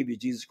Lord and Savior,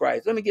 Jesus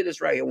Christ. Let me get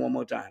this right here one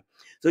more time.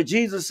 So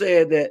Jesus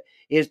said that,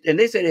 and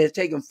they said it has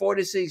taken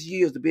 46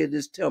 years to build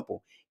this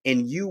temple,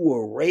 and you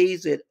will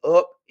raise it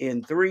up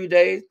in 3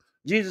 days.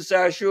 Jesus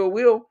said, I sure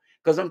will.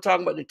 Because I'm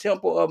talking about the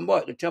temple of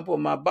what? The temple of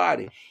my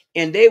body.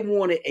 And they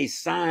wanted a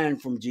sign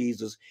from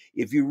Jesus.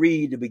 If you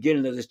read the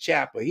beginning of this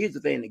chapter, here's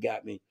the thing that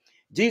got me.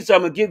 Jesus,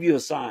 I'm going to give you a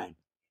sign.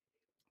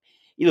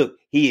 He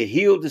had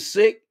healed the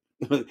sick,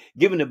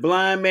 given the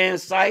blind man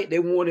sight. They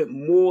wanted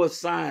more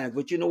signs.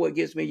 But you know what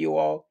gets me, you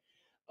all?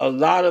 A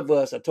lot of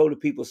us, I told the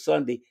people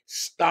Sunday,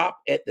 stop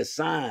at the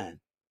sign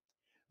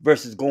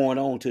versus going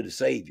on to the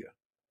Savior.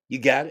 You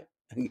got it?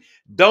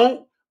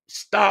 Don't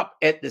stop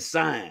at the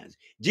signs.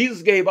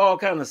 Jesus gave all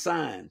kinds of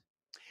signs,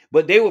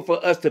 but they were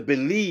for us to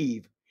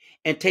believe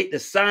and take the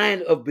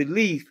sign of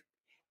belief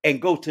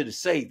and go to the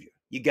Savior.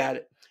 You got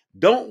it?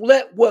 Don't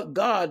let what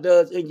God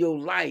does in your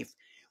life,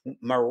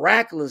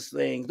 miraculous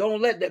things,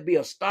 don't let that be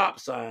a stop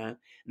sign.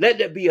 Let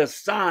that be a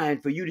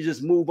sign for you to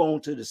just move on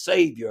to the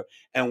Savior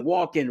and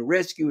walk in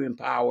rescuing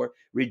power,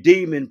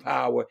 redeeming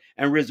power,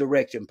 and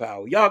resurrection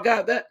power. Y'all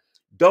got that?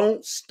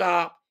 Don't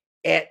stop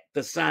at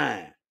the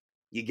sign.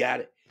 You got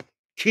it?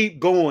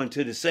 Keep going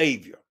to the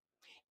Savior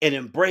and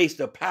embrace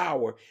the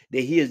power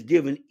that he has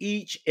given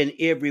each and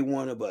every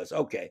one of us.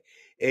 Okay.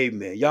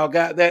 Amen. Y'all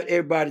got that?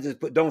 Everybody just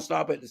don't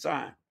stop at the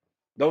sign.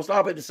 Don't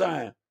stop at the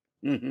sign.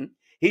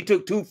 He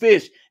took 2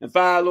 fish and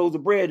 5 loaves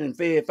of bread and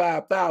fed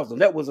 5,000.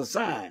 That was a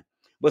sign.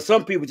 But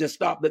some people just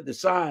stopped at the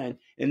sign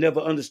and never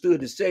understood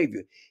the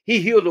Savior.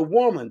 He healed a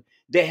woman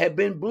that had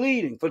been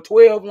bleeding for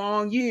 12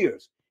 long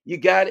years. You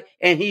got it?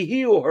 And he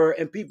healed her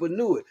and people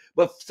knew it.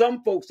 But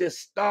some folks just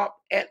stopped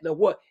at the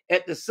what?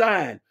 At the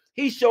sign.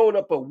 He showed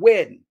up a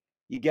wedding.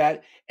 You got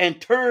it? And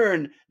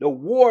turned the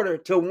water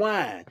to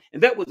wine.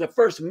 And that was the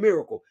first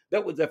miracle.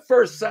 That was the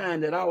first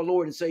sign that our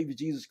Lord and Savior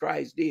Jesus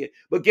Christ did.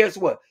 But guess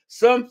what?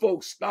 Some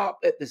folks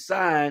stopped at the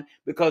sign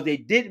because they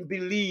didn't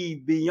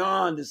believe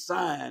beyond the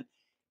sign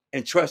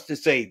and trust the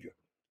Savior.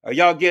 Are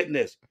y'all getting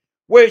this?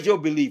 Where's your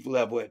belief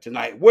level at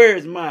tonight? Where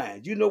is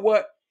mine? You know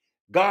what?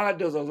 God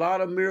does a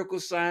lot of miracle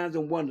signs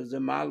and wonders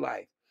in my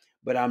life,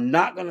 but I'm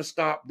not going to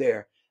stop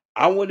there.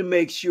 I want to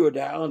make sure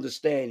that I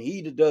understand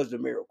he that does the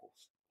miracles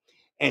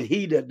and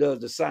he that does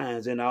the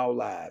signs in our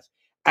lives.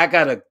 I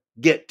got to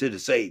get to the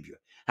Savior.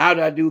 How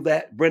do I do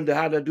that, Brenda?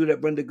 How do I do that,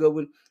 Brenda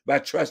Goodwin? By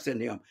trusting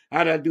him.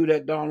 How do I do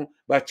that, Donald?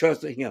 By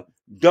trusting him.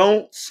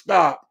 Don't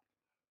stop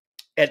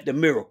at the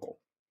miracle.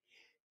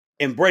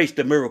 Embrace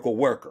the miracle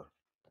worker.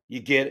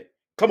 You get it?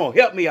 Come on,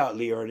 help me out,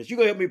 Lee Ernest. You're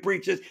going to help me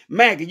preach this.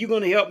 Maggie, you're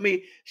going to help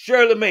me.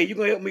 Shirley May, you're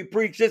going to help me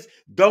preach this.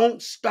 Don't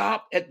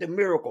stop at the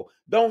miracle.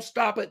 Don't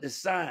stop at the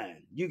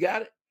sign. You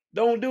got it?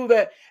 Don't do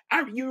that.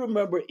 You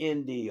remember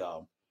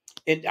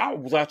I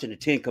was watching the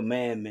Ten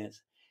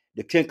Commandments,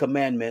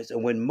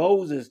 and when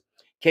Moses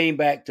came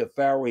back to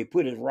Pharaoh, he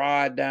put his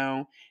rod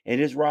down,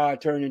 and his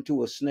rod turned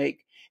into a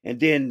snake. And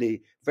then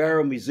the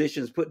Pharaoh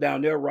musicians put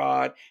down their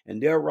rod,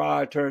 and their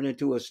rod turned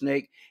into a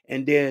snake.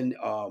 And then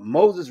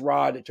Moses'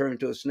 rod that turned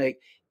into a snake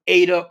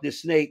ate up the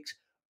snakes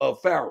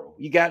of Pharaoh.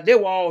 You got it? They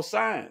were all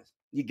signs.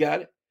 You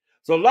got it?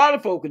 So a lot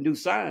of folk can do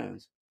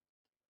signs.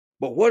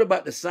 But what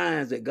about the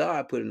signs that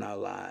God put in our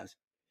lives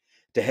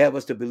to have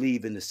us to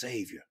believe in the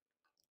Savior?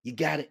 You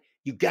got it?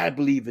 You got to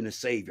believe in the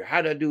Savior.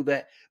 How do I do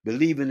that?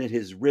 Believing in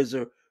his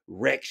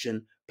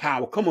resurrection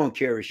power. Come on,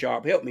 Carrie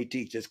Sharp. Help me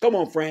teach this. Come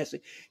on,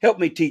 Francie. Help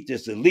me teach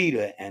this to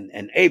Lita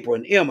and April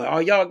and Emma. Oh,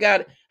 y'all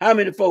got it? How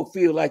many folk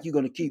feel like you're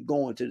going to keep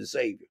going to the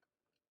Savior?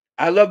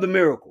 I love the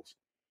miracles.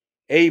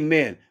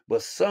 Amen.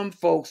 But some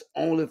folks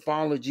only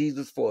follow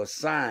Jesus for a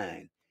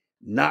sign,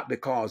 not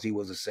because he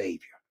was a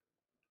Savior.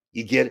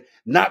 You get it?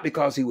 Not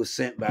because he was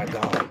sent by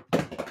God.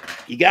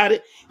 You got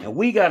it? And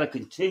we got to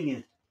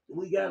continue.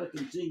 We got to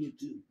continue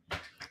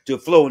to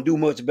flow and do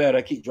much better.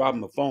 I keep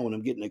dropping my phone.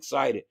 I'm getting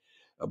excited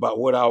about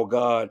what our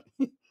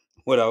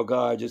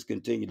God just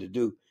continue to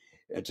do.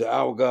 And to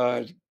our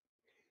God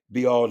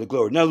be all the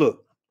glory. Now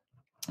look,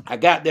 I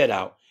got that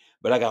out,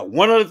 but I got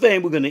one other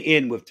thing we're going to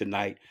end with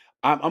tonight.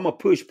 I'm going to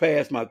push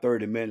past my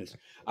 30 minutes.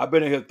 I've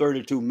been in here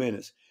 32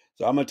 minutes,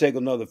 so I'm going to take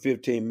another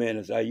 15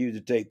 minutes. I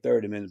usually take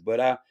 30 minutes, but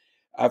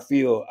I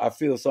feel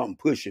something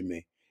pushing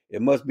me.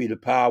 It must be the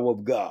power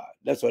of God.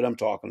 That's what I'm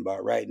talking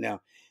about right now.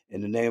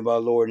 In the name of our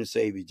Lord and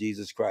Savior,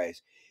 Jesus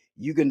Christ.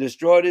 You can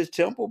destroy this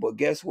temple, but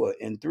guess what?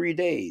 In 3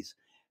 days,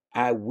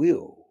 I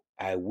will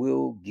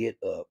get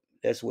up.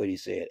 That's what he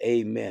said.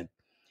 Amen.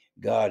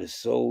 God is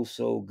so,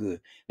 so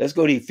good. Let's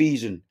go to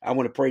Ephesians. I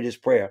want to pray this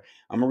prayer.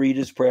 I'm going to read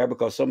this prayer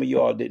because some of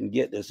y'all didn't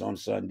get this on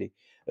Sunday.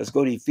 Let's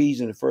go to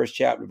Ephesians, the first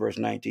chapter, verse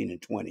 19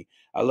 and 20.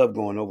 I love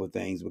going over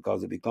things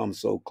because it becomes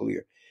so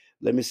clear.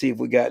 Let me see if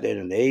we got that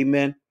in.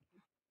 Amen.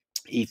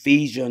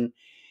 Ephesians,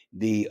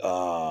 the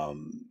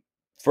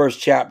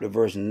first chapter,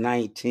 verse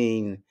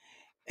 19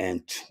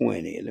 and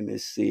 20. Let me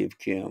see if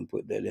Kim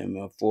put that in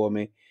there for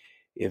me.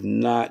 If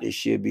not, it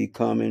should be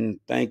coming.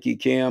 Thank you,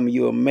 Kim.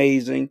 You're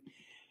amazing.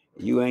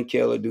 You and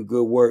Kelly do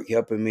good work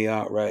helping me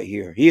out right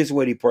here. Here's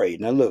what he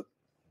prayed. Now look,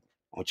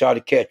 I want y'all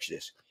to catch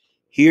this.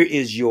 Here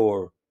is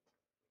your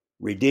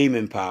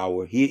redeeming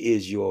power. Here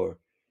is your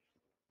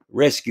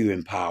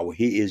rescuing power.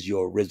 Here is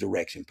your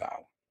resurrection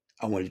power.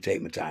 I want to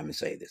take my time and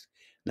say this.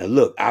 Now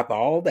look, after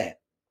all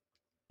that,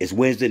 it's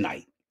Wednesday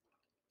night.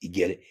 You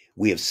get it?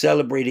 We have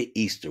celebrated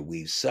Easter.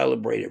 We've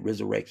celebrated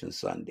Resurrection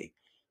Sunday.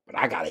 But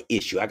I got an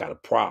issue. I got a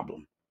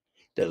problem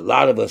that a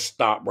lot of us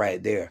stop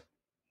right there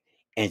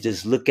and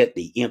just look at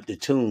the empty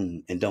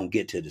tomb and don't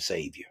get to the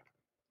Savior.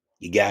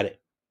 You got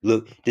it?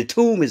 Look, the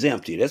tomb is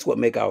empty. That's what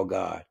make our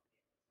God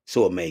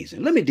so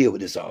amazing. Let me deal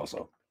with this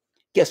also.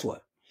 Guess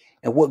what?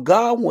 And what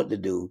God wants to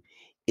do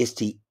is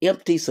to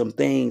empty some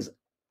things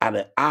out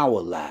of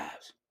our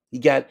lives.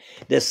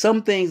 There's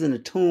some things in the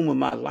tomb of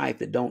my life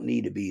that don't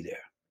need to be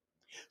there.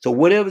 So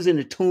whatever's in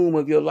the tomb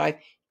of your life,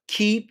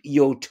 keep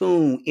your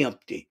tomb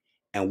empty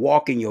and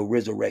walk in your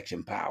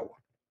resurrection power.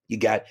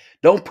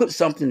 Don't put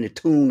something in the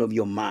tomb of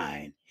your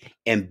mind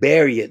and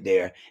bury it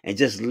there and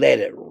just let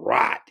it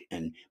rot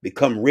and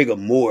become rigor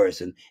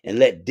mortis and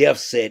let death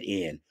set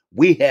in.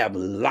 We have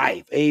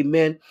life.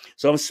 Amen.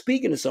 So I'm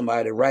speaking to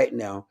somebody right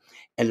now,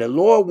 and the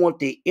Lord wants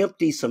to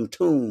empty some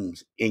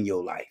tombs in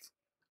your life.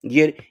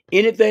 Get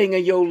anything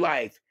in your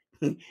life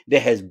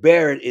that has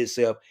buried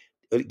itself.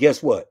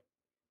 Guess what?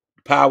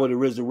 Power of the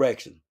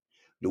resurrection.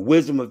 The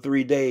wisdom of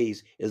 3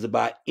 days is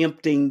about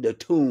emptying the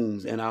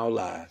tombs in our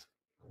lives.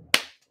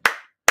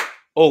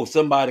 Oh,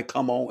 somebody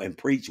come on and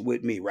preach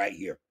with me right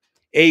here.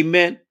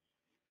 Amen.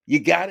 You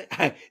got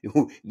it?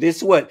 This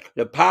is what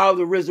the power of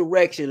the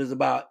resurrection is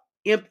about,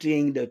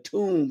 emptying the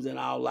tombs in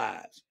our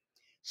lives.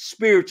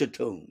 Spiritual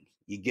tombs.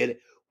 You get it?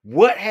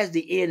 What has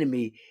the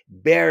enemy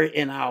buried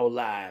in our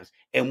lives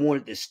and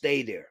wanted to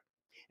stay there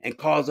and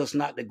cause us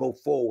not to go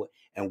forward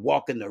and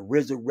walk in the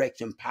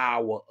resurrection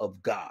power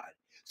of God?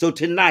 So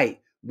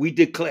tonight we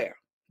declare,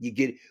 you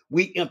get it,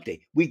 we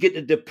empty, we get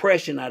the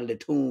depression out of the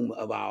tomb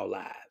of our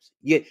lives.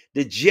 You get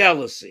the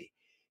jealousy,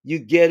 you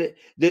get it,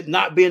 the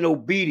not being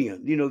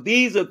obedient. You know,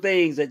 these are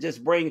things that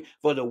just bring,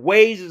 for the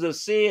wages of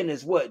sin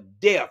is what?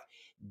 Death.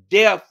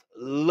 Death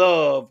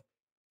love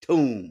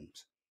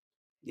tombs.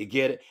 You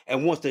get it?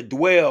 And wants to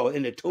dwell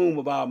in the tomb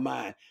of our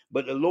mind.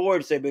 But the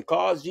Lord said,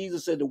 because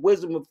Jesus said the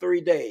wisdom of 3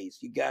 days,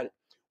 you got it.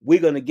 We're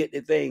going to get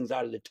the things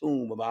out of the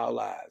tomb of our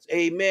lives.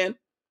 Amen.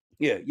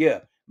 Yeah, yeah.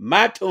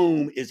 My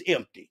tomb is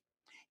empty.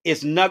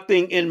 It's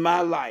nothing in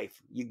my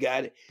life. You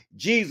got it.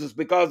 Jesus,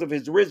 because of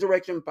his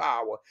resurrection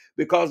power,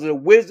 because of the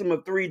wisdom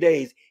of 3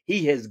 days,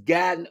 he has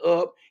gotten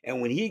up.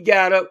 And when he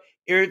got up,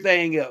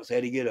 everything else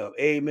had to get up.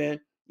 Amen.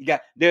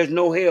 There's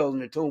no hell in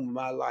the tomb of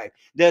my life.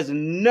 There's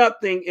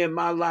nothing in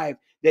my life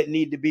that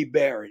need to be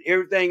buried.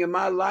 Everything in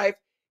my life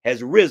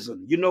has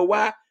risen. You know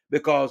why?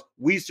 Because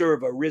we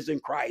serve a risen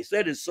Christ.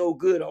 That is so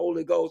good,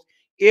 Holy Ghost.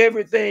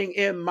 Everything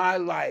in my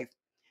life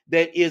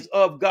that is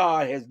of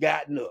God has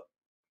gotten up.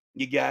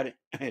 You got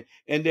it?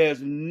 And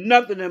there's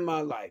nothing in my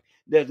life.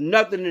 There's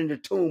nothing in the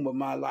tomb of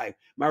my life.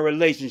 My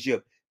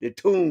relationship, the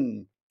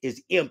tomb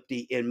is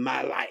empty in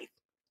my life.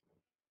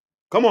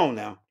 Come on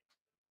now.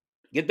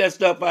 Get that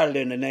stuff out of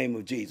there in the name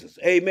of Jesus.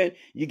 Amen.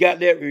 You got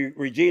that,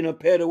 Regina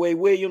Petaway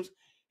Williams?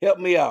 Help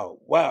me out.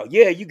 Wow.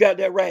 Yeah, you got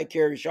that right,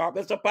 Carrie Sharp.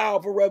 That's a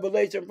powerful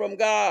revelation from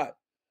God.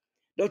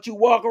 Don't you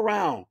walk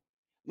around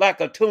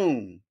like a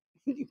tomb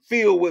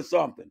filled with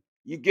something.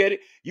 You get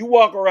it? You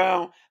walk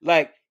around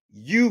like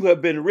you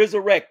have been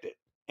resurrected.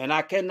 And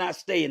I cannot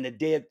stay in the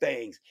dead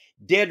things,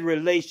 dead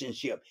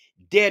relationship,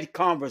 dead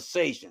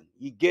conversation.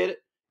 You get it?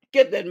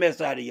 Get that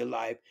mess out of your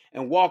life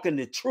and walk in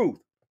the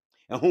truth.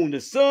 And whom the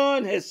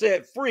Son has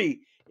set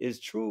free is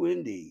true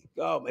indeed.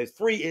 God is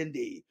free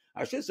indeed.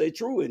 I should say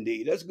true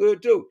indeed. That's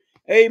good too.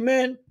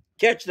 Amen.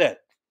 Catch that.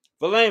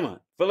 Philema,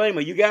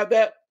 you got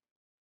that?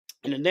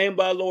 In the name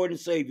of our Lord and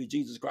Savior,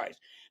 Jesus Christ.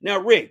 Now,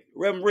 Rick,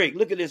 Reverend Rick,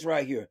 look at this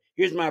right here.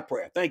 Here's my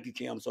prayer. Thank you,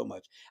 Kim, so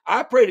much.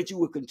 I pray that you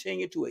will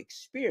continue to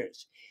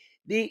experience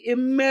the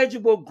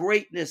immeasurable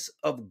greatness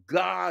of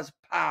God's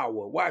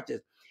power. Watch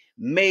this.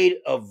 Made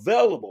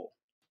available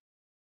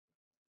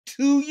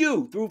to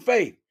you through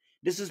faith.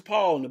 This is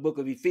Paul in the book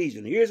of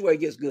Ephesians. Here's where it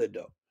gets good,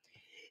 though.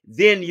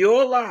 Then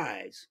your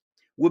lives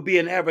will be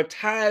an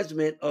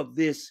advertisement of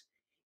this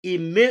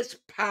immense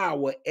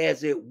power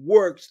as it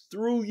works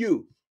through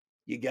you.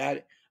 You got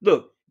it?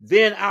 Look,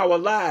 then our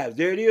lives,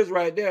 there it is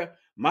right there.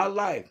 My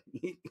life.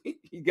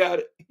 You got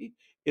it?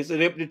 It's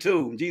an empty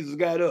tomb. Jesus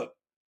got up.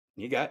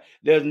 You got it?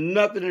 There's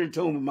nothing in the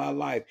tomb of my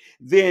life.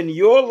 Then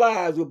your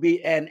lives will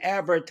be an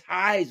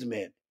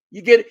advertisement.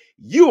 You get it?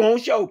 You on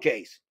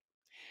showcase.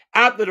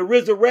 After the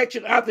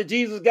resurrection, after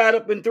Jesus got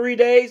up in 3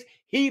 days,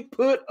 he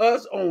put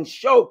us on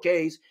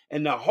showcase,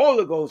 and the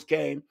Holy Ghost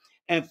came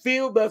and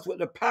filled us with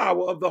the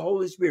power of the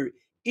Holy Spirit.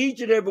 Each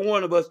and every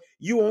one of us,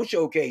 you on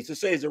showcase. It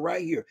says it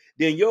right here.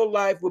 Then your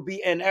life will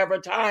be an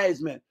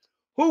advertisement.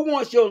 Who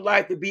wants your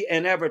life to be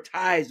an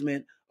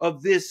advertisement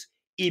of this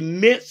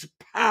immense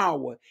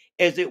power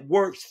as it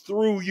works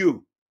through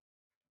you?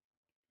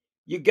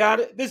 You got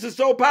it? This is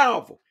so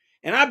powerful.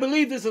 And I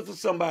believe this is for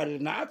somebody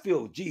tonight. I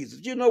feel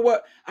Jesus. You know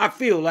what? I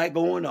feel like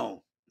going on.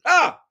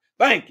 Ah,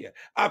 thank you.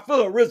 I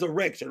feel a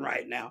resurrection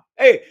right now.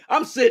 Hey,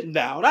 I'm sitting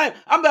down.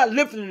 I'm not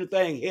lifting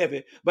anything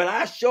heavy, but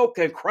I sure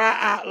can cry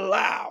out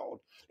loud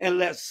and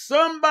let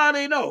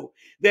somebody know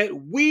that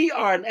we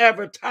are an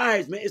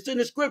advertisement. It's in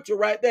the scripture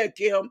right there,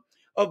 Kim,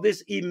 of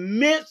this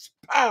immense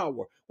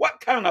power.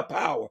 What kind of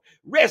power?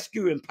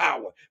 Rescuing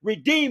power,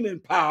 redeeming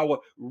power,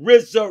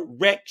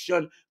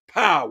 resurrection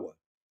power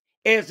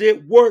as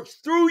it works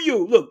through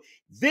you. Look,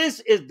 this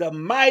is the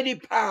mighty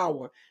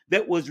power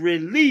that was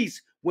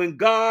released when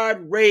God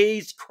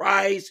raised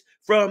Christ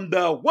from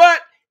the what?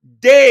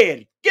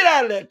 Dead. Get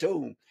out of that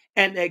tomb.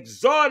 And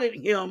exalted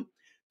him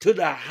to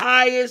the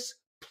highest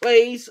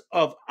place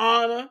of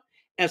honor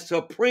and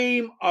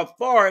supreme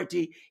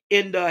authority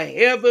in the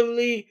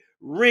heavenly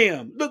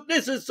realm. Look,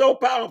 this is so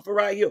powerful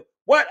right here.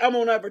 What? I'm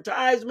on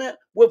advertisement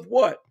with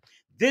what?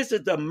 This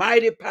is the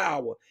mighty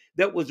power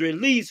that was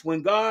released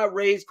when God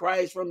raised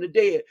Christ from the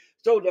dead.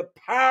 So the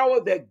power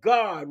that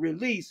God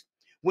released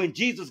when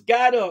Jesus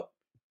got up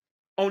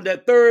on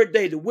that third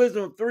day, the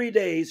wisdom of 3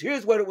 days,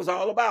 here's what it was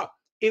all about.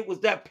 It was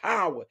that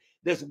power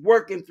that's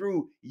working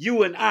through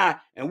you and I,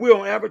 and we're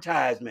on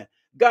advertisement.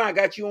 God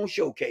got you on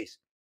showcase.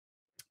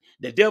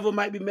 The devil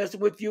might be messing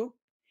with you.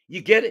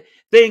 You get it?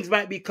 Things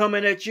might be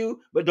coming at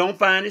you, but don't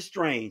find it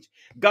strange.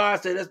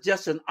 God said that's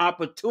just an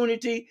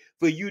opportunity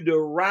for you to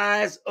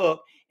rise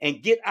up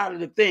and get out of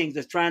the things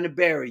that's trying to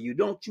bury you.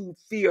 Don't you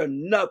fear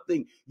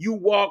nothing. You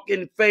walk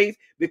in faith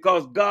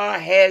because God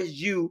has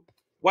you.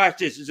 Watch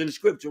this. It's in the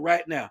scripture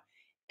right now.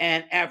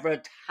 An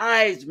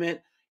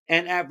advertisement,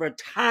 an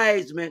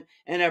advertisement,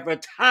 an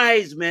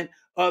advertisement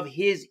of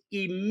his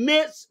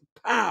immense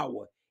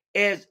power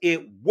as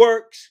it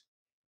works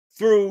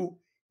through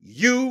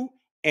You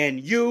and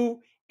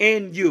you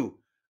and you.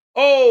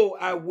 Oh,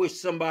 I wish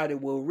somebody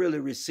will really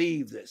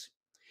receive this.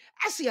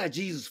 I see how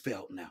Jesus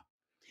felt now.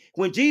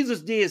 When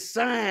Jesus did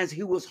signs,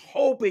 he was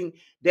hoping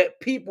that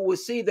people would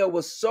see there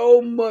was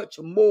so much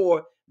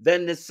more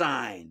than the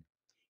sign.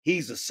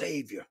 He's a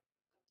savior.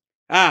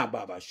 Ah,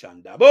 Baba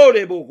Shanda.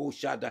 Bode Boko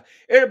Shanda.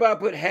 Everybody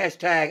put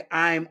hashtag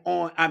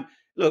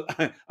look,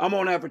 I'm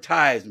on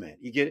advertisement.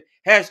 You get it?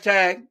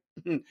 Hashtag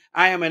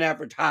I am an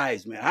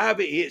advertisement.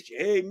 However it is,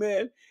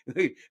 amen.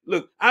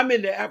 Look, I'm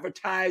in the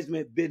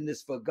advertisement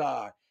business for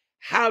God.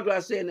 How do I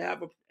say in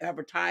the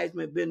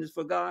advertisement business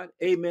for God?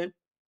 Amen.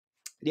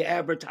 The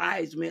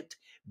advertisement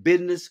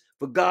business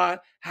for God.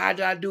 How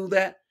do I do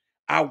that?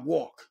 I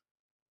walk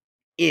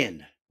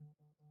in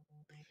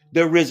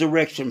the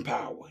resurrection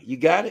power. You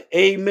got it?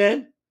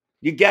 Amen.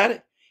 You got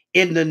it?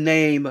 In the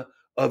name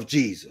of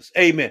Jesus.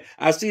 Amen.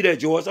 I see that,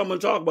 George. I'm going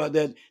to talk about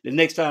that the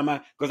next time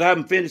because I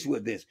haven't finished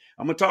with this.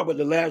 I'm going to talk about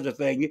the Lazarus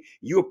thing.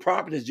 You're a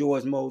prophetess,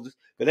 George Moses.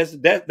 But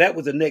that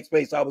was the next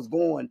place I was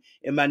going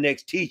in my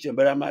next teaching,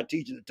 but I'm not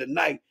teaching it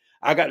tonight.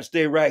 I got to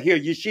stay right here.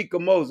 Yashika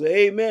Moses.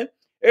 Amen.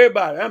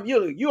 Everybody,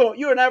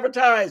 you're an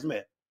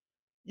advertisement.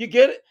 You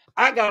get it?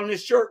 I got on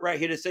this shirt right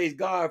here that says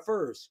God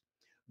first.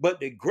 But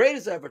the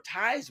greatest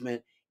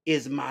advertisement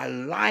is my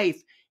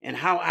life and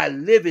how I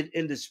live it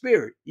in the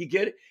spirit. You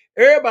get it?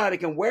 Everybody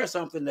can wear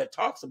something that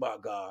talks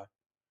about God,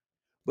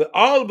 but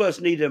all of us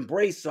need to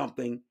embrace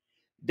something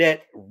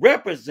that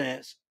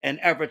represents an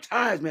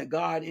advertisement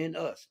God in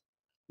us.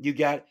 You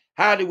got it?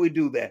 How do we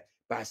do that?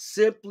 By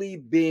simply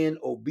being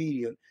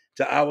obedient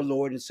to our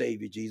Lord and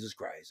Savior Jesus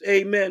Christ.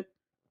 Amen.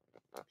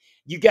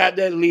 You got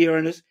that, Lee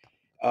Ernest?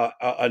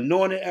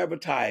 Anointed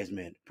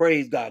advertisement.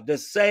 Praise God. The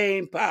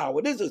same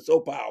power. This is so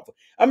powerful.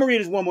 I'm going to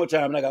read this one more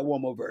time and I got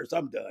one more verse.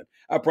 I'm done.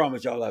 I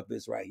promise y'all like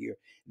this right here.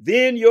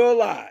 Then your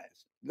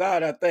lives,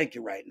 God, I thank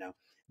you right now.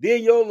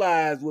 Then your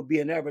lives will be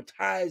an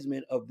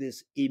advertisement of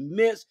this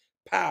immense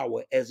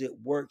power as it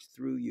works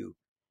through you.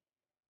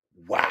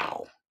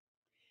 Wow.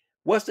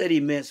 What's that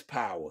immense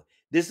power?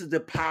 This is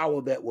the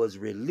power that was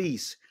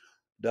released.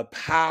 The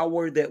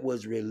power that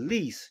was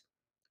released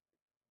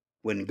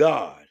when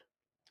God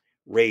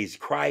raised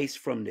Christ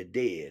from the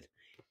dead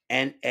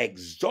and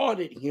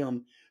exalted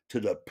him to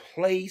the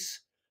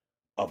place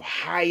of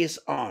highest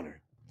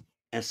honor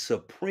and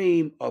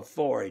supreme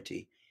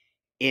authority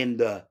in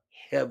the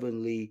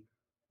heavenly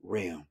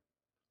realm.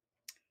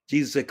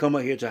 Jesus said, come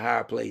up here to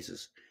higher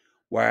places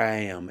where I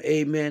am.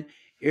 Amen.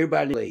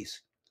 Everybody in the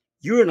place.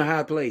 You're in a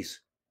high place.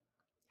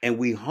 And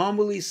we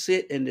humbly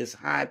sit in this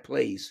high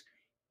place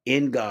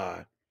in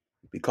God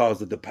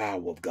because of the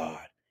power of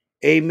God.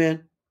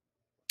 Amen.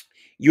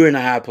 You're in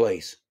a high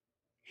place.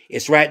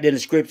 It's right there in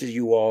the scriptures,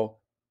 you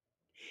all.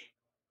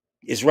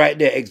 It's right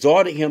there,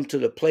 exalted him to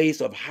the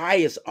place of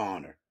highest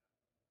honor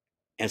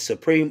and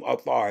supreme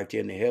authority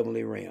in the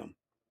heavenly realm.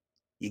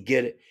 You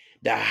get it?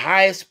 The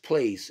highest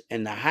place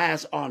and the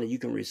highest honor you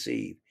can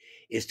receive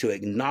is to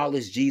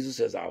acknowledge Jesus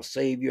as our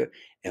Savior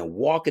and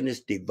walk in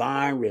this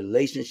divine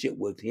relationship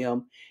with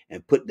him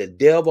and put the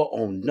devil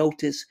on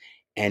notice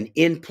and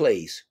in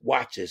place.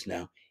 Watch this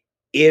now.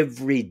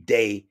 Every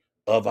day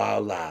of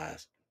our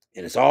lives.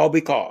 And it's all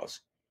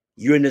because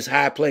you're in this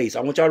high place.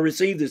 I want y'all to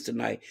receive this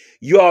tonight.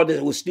 You all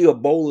that was still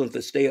bold enough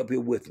to stay up here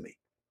with me.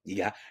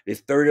 Yeah, there's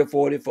 30 or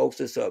 40 folks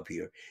that's up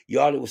here.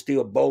 Y'all that was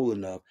still bold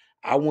enough.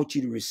 I want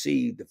you to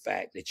receive the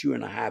fact that you're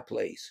in a high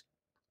place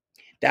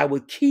that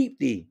would keep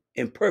thee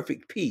in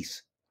perfect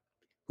peace,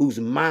 whose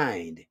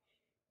mind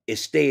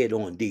is stayed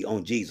on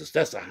Jesus.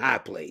 That's a high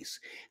place.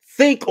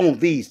 Think on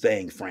these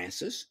things,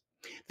 Francis.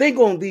 Think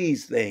on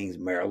these things,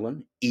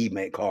 Marilyn E.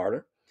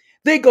 McCarter.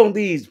 Think on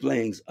these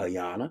things,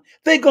 Ayana.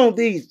 Think on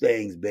these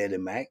things, Betty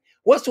Mac.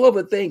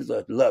 Whatsoever things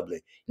are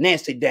lovely,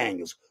 Nancy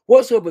Daniels.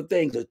 Whatsoever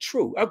things are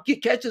true. I'll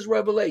catch this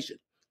revelation.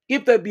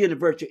 If there be in the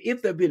virtue,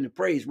 if there be in the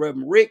praise,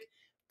 Reverend Rick,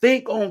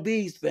 think on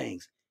these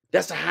things.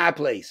 That's a high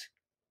place.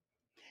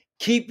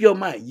 Keep your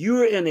mind.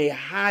 You're in a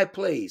high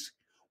place,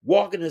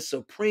 walking in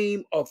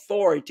supreme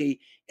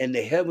authority in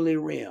the heavenly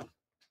realm.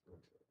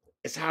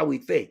 It's how we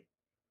think.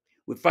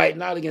 We fight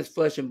not against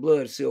flesh and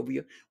blood,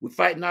 Sylvia. We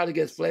fight not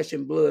against flesh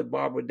and blood,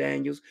 Barbara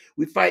Daniels.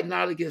 We fight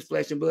not against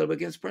flesh and blood, but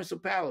against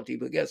principalities.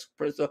 But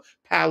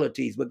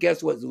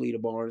guess what,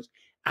 Zelita Barnes?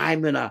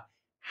 I'm in a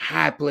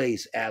high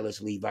place, Alice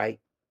Levite.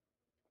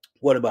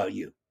 What about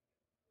you?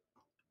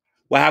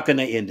 Well, how can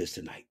I end this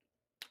tonight?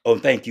 Oh,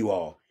 thank you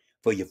all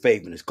for your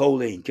faithfulness.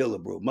 Colleen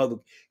Killebrew, Mother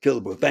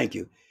Killebrew, thank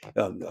you.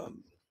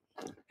 Come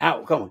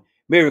on.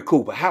 Mary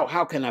Cooper,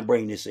 how can I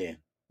bring this in?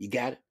 You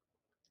got it?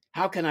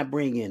 How can I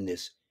bring in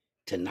this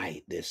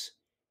tonight, this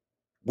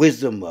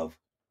wisdom of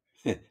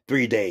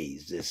 3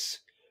 days, this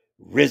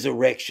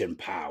resurrection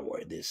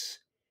power, this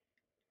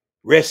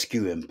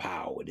rescuing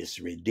power, this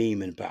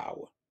redeeming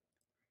power?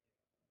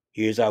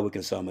 Here's how we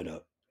can sum it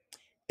up.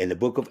 In the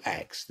book of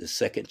Acts, the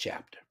 2nd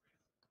chapter,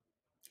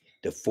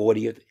 the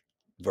 40th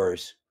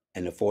verse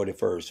and the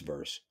 41st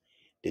verse,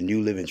 the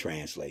New Living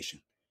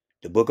Translation.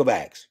 The book of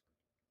Acts.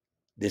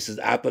 This is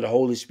after the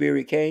Holy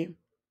Spirit came.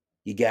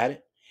 You got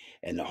it?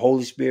 And the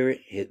Holy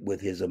Spirit,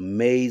 with his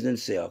amazing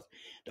self,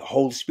 the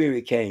Holy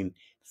Spirit came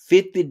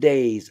 50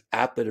 days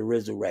after the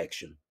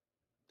resurrection.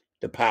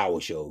 The power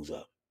shows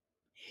up.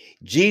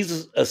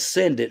 Jesus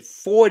ascended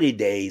 40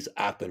 days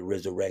after the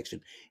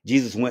resurrection.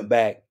 Jesus went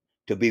back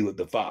to be with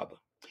the Father.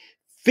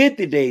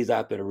 50 days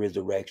after the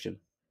resurrection,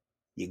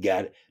 you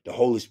got it, the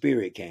Holy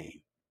Spirit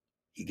came.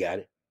 You got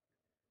it?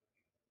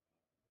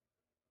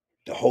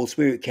 The Holy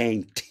Spirit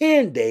came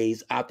 10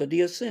 days after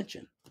the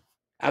ascension.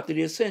 After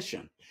the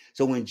ascension.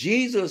 So when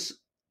Jesus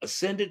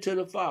ascended to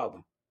the Father,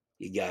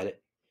 you got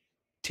it?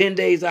 10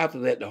 days after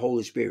that, the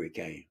Holy Spirit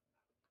came.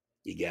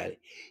 You got it?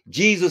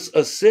 Jesus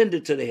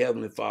ascended to the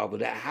Heavenly Father,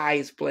 that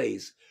highest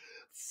place,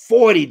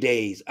 40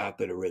 days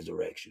after the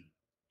resurrection.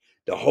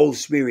 The Holy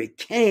Spirit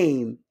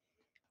came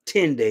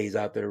 10 days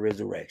after the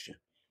resurrection.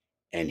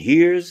 And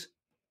here's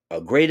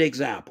a great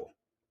example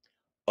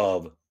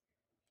of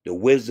the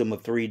wisdom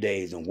of 3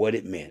 days and what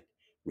it meant.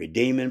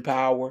 Redeeming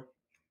power,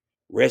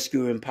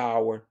 rescuing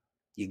power,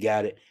 you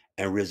got it,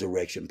 and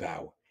resurrection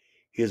power.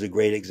 Here's a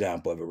great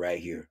example of it right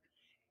here.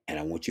 And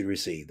I want you to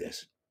receive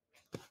this.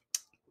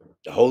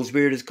 The Holy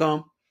Spirit has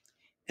come,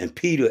 and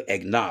Peter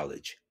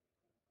acknowledged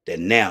that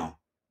now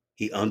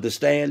he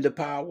understands the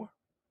power,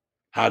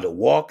 how to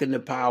walk in the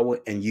power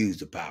and use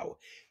the power.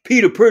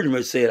 Peter pretty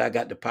much said, I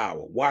got the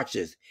power. Watch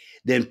this.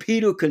 Then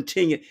Peter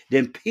continued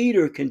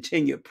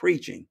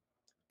preaching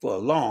for a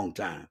long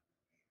time,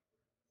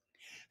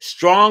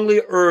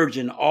 strongly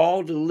urging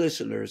all the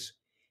listeners,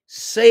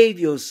 save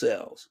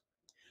yourselves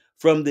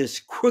from this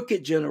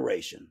crooked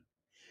generation.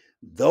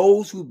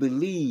 Those who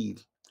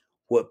believed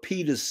what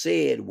Peter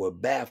said were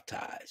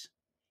baptized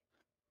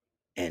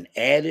and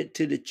added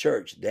to the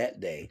church that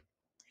day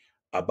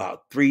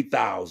about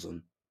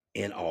 3,000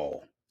 in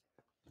all.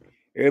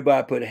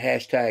 Everybody put a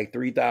hashtag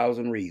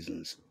 3,000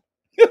 reasons.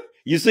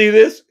 You see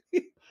this?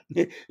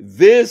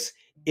 This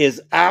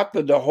is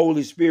after the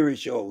Holy Spirit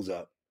shows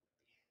up.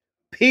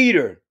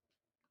 Peter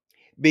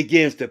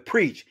begins to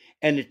preach.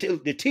 And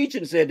the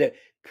teaching said that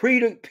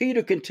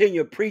Peter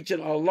continued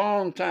preaching a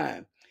long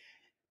time,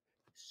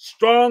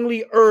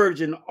 strongly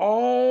urging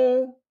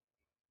all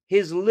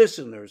his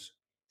listeners,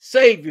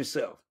 save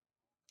yourself.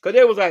 Because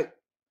they was like,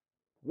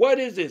 what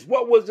is this?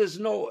 What was this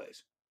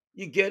noise?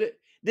 You get it?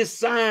 This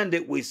sign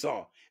that we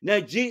saw. Now,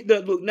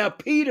 look, now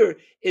Peter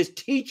is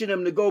teaching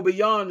them to go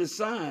beyond the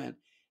sign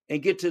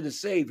and get to the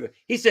Savior.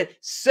 He said,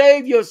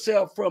 save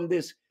yourself from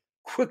this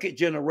crooked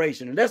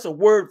generation. And that's a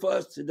word for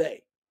us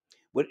today.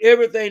 With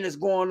everything that's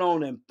going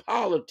on in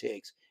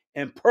politics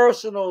and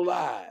personal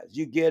lives,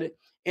 you get it?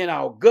 In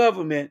our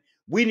government,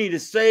 we need to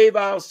save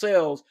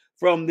ourselves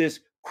from this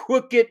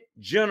crooked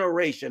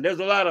generation. There's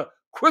a lot of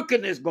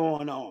crookedness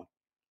going on.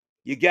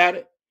 You got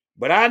it?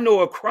 But I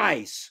know a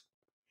Christ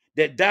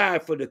that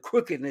died for the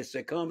crookedness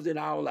that comes in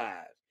our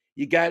lives.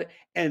 You got it?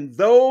 And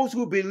those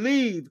who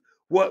believe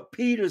what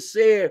Peter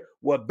said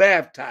were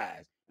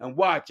baptized. And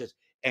watch us.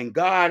 And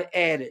God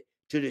added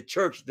to the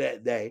church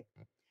that day,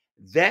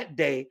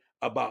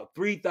 about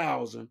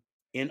 3,000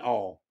 in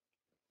all.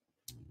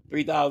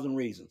 3,000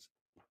 reasons.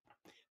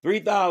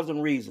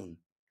 3,000 reasons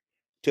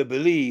to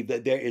believe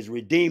that there is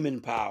redeeming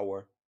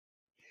power,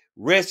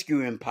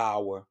 rescuing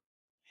power,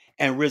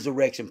 and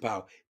resurrection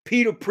power.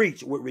 Peter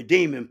preached with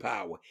redeeming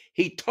power.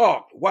 He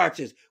talked, watch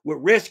this, with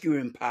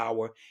rescuing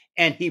power,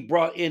 and he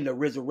brought in the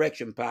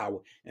resurrection power.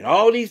 And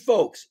all these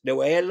folks that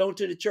were added on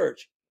to the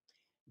church,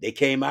 they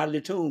came out of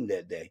the tomb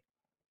that day.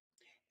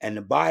 And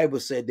the Bible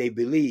said they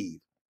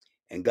believed,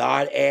 and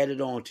God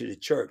added on to the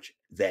church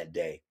that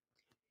day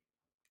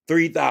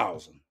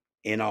 3,000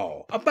 in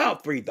all,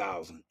 about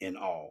 3,000 in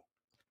all.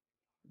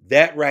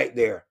 That right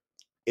there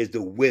is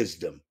the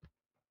wisdom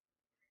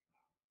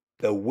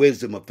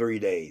of 3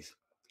 days.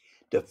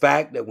 The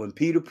fact that when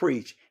Peter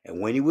preached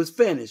and when he was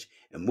finished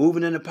and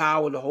moving in the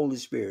power of the Holy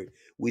Spirit,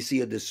 we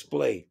see a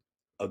display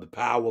of the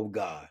power of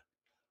God.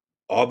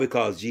 All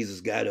because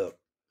Jesus got up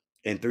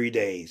in 3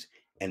 days.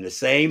 And the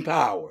same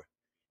power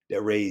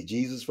that raised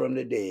Jesus from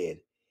the dead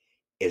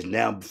is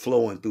now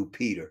flowing through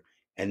Peter.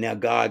 And now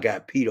God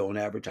got Peter on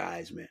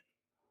advertisement.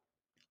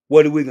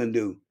 What are we going to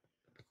do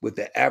with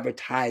the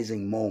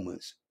advertising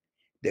moments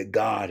that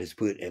God has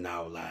put in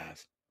our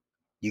lives?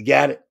 You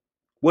got it?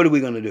 What are we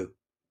going to do?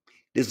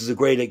 This is a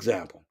great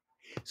example.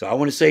 So I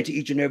want to say to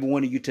each and every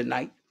one of you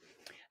tonight,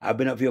 I've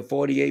been up here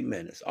 48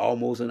 minutes,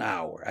 almost an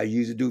hour. I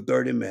usually do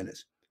 30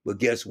 minutes. But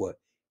guess what?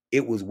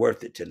 It was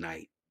worth it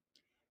tonight.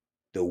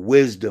 The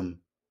wisdom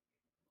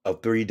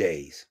of 3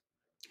 days.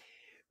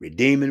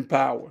 Redeeming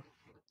power,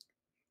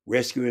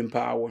 rescuing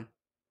power,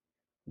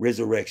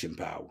 resurrection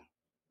power.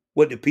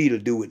 What did Peter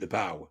do with the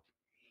power?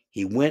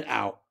 He went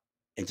out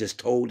and just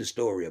told the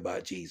story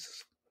about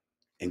Jesus.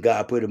 And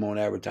God put him on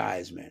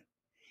advertisement.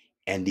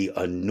 And the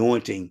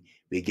anointing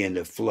began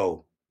to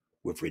flow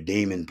with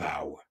redeeming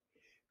power,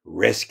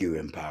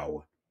 rescuing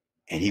power,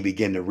 and he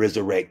began to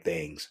resurrect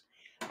things.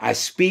 I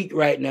speak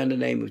right now in the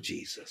name of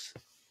Jesus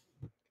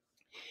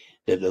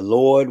that the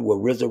Lord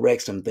will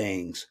resurrect some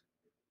things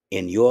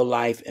in your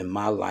life and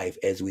my life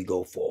as we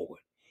go forward.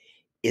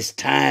 It's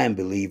time,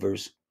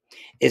 believers.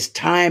 It's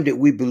time that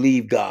we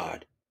believe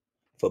God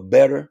for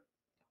better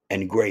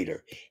and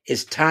greater.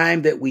 It's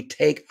time that we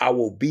take our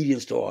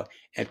obedience to our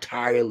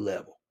entire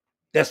level.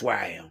 That's where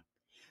I am.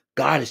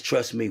 God has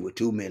trusted me with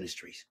 2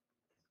 ministries.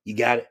 You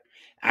got it?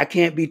 I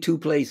can't be 2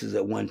 places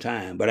at one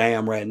time, but I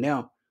am right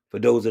now for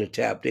those that are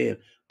tapped in.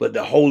 But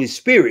the Holy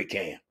Spirit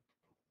can.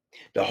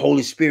 The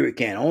Holy Spirit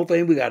can. The only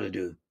thing we got to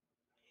do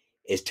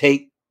is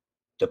take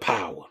the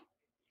power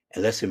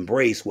and let's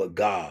embrace what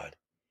God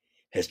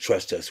has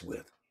trusted us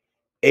with.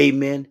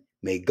 Amen.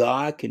 May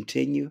God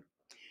continue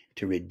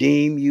to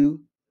redeem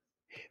you,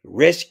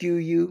 rescue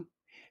you,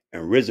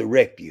 and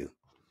resurrect you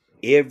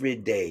every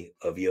day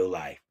of your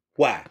life.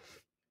 Why?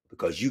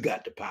 Because you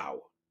got the power.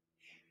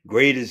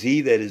 Great is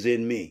he that is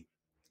in me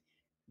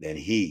than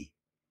he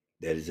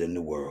that is in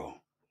the world.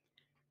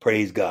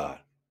 Praise God.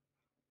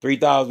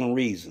 3,000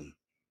 reasons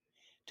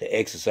to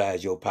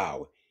exercise your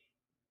power.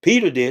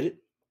 Peter did it.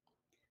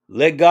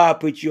 Let God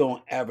put you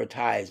on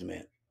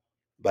advertisement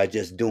by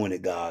just doing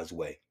it God's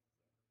way.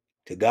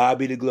 To God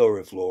be the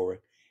glory, Flora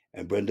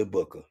and Brenda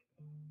Booker.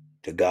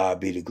 To God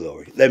be the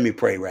glory. Let me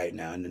pray right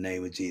now in the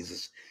name of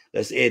Jesus.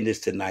 Let's end this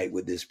tonight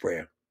with this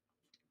prayer.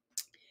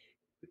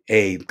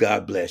 Hey,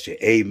 God bless you.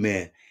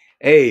 Amen.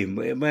 Hey,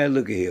 man,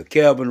 look at here.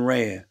 Kelvin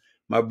Rand,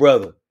 my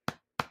brother.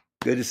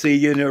 Good to see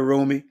you in there,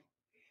 Rumi.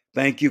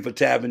 Thank you for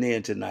tapping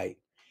in tonight.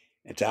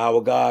 And to our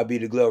God be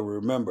the glory.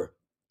 Remember,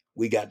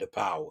 we got the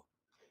power,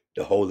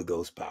 the Holy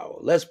Ghost power.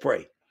 Let's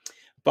pray.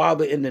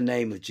 Father, in the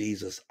name of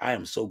Jesus, I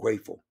am so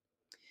grateful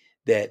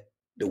that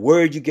the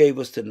word you gave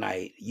us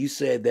tonight, you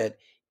said that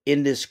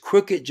in this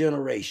crooked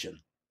generation,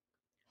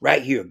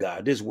 right here,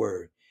 God, this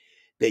word,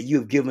 that you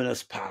have given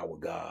us power,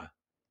 God,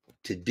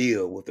 to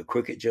deal with the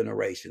crooked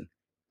generation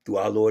through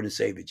our Lord and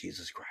Savior,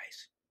 Jesus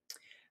Christ.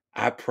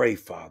 I pray,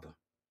 Father,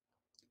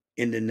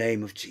 in the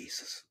name of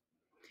Jesus,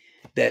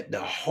 that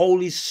the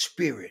Holy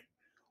Spirit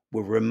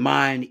will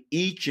remind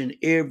each and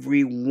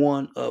every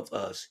one of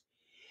us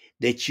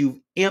that you've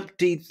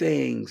emptied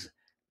things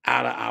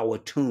out of our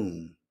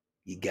tomb.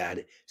 You got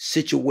it.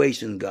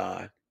 Situation,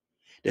 God,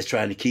 that's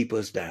trying to keep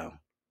us down.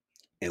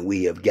 And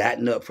we have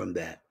gotten up from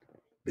that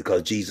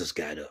because Jesus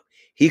got up.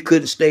 He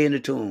couldn't stay in the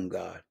tomb,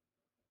 God.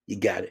 You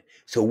got it.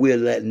 So we'll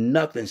let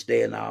nothing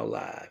stay in our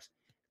lives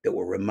that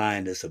will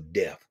remind us of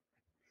death.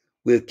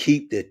 We'll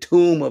keep the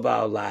tomb of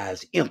our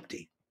lives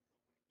empty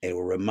and it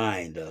will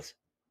remind us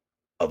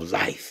of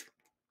life,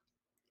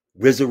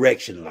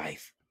 resurrection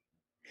life,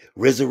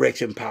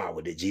 resurrection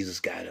power that Jesus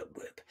got up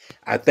with.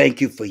 I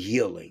thank you for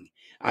healing.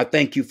 I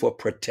thank you for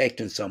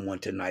protecting someone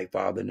tonight,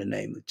 Father, in the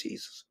name of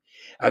Jesus.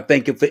 I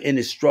thank you for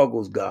any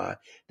struggles, God,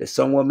 that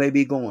someone may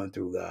be going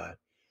through, God,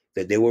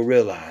 that they will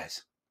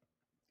realize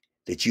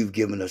that you've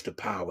given us the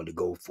power to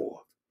go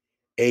forth.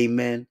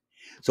 Amen.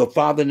 So,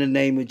 Father, in the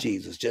name of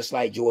Jesus, just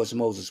like George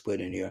Moses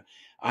put in here,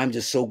 I'm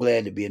just so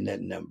glad to be in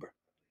that number.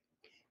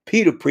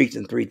 Peter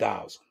preaching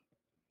 3,000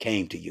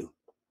 came to you.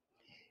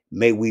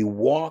 May we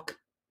walk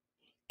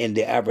in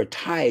the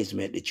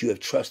advertisement that you have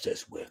trusted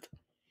us with,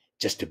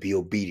 just to be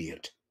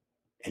obedient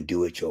and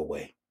do it your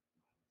way.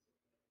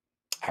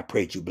 I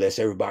pray that you bless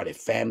everybody,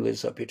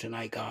 families up here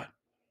tonight, God,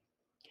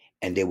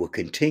 and they will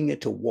continue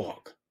to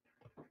walk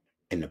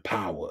in the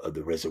power of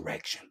the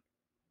resurrection,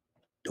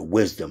 the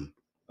wisdom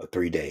of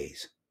 3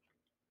 days.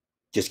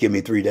 Just give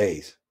me 3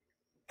 days,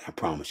 and I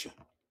promise you,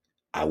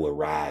 I will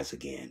rise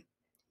again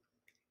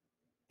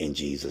in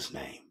Jesus'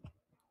 name.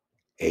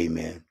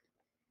 Amen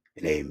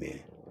and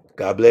amen.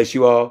 God bless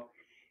you all.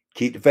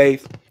 Keep the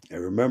faith,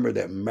 and remember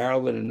that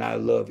Marilyn and I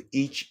love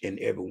each and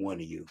every one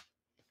of you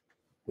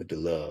with the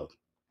love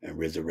and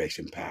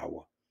resurrection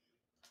power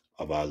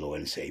of our Lord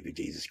and Savior,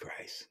 Jesus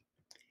Christ.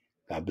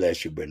 God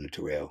bless you, Brenda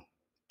Terrell.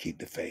 Keep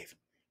the faith.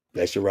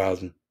 Bless you,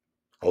 Rosin.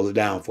 Hold it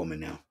down for me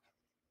now.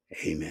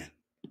 Amen.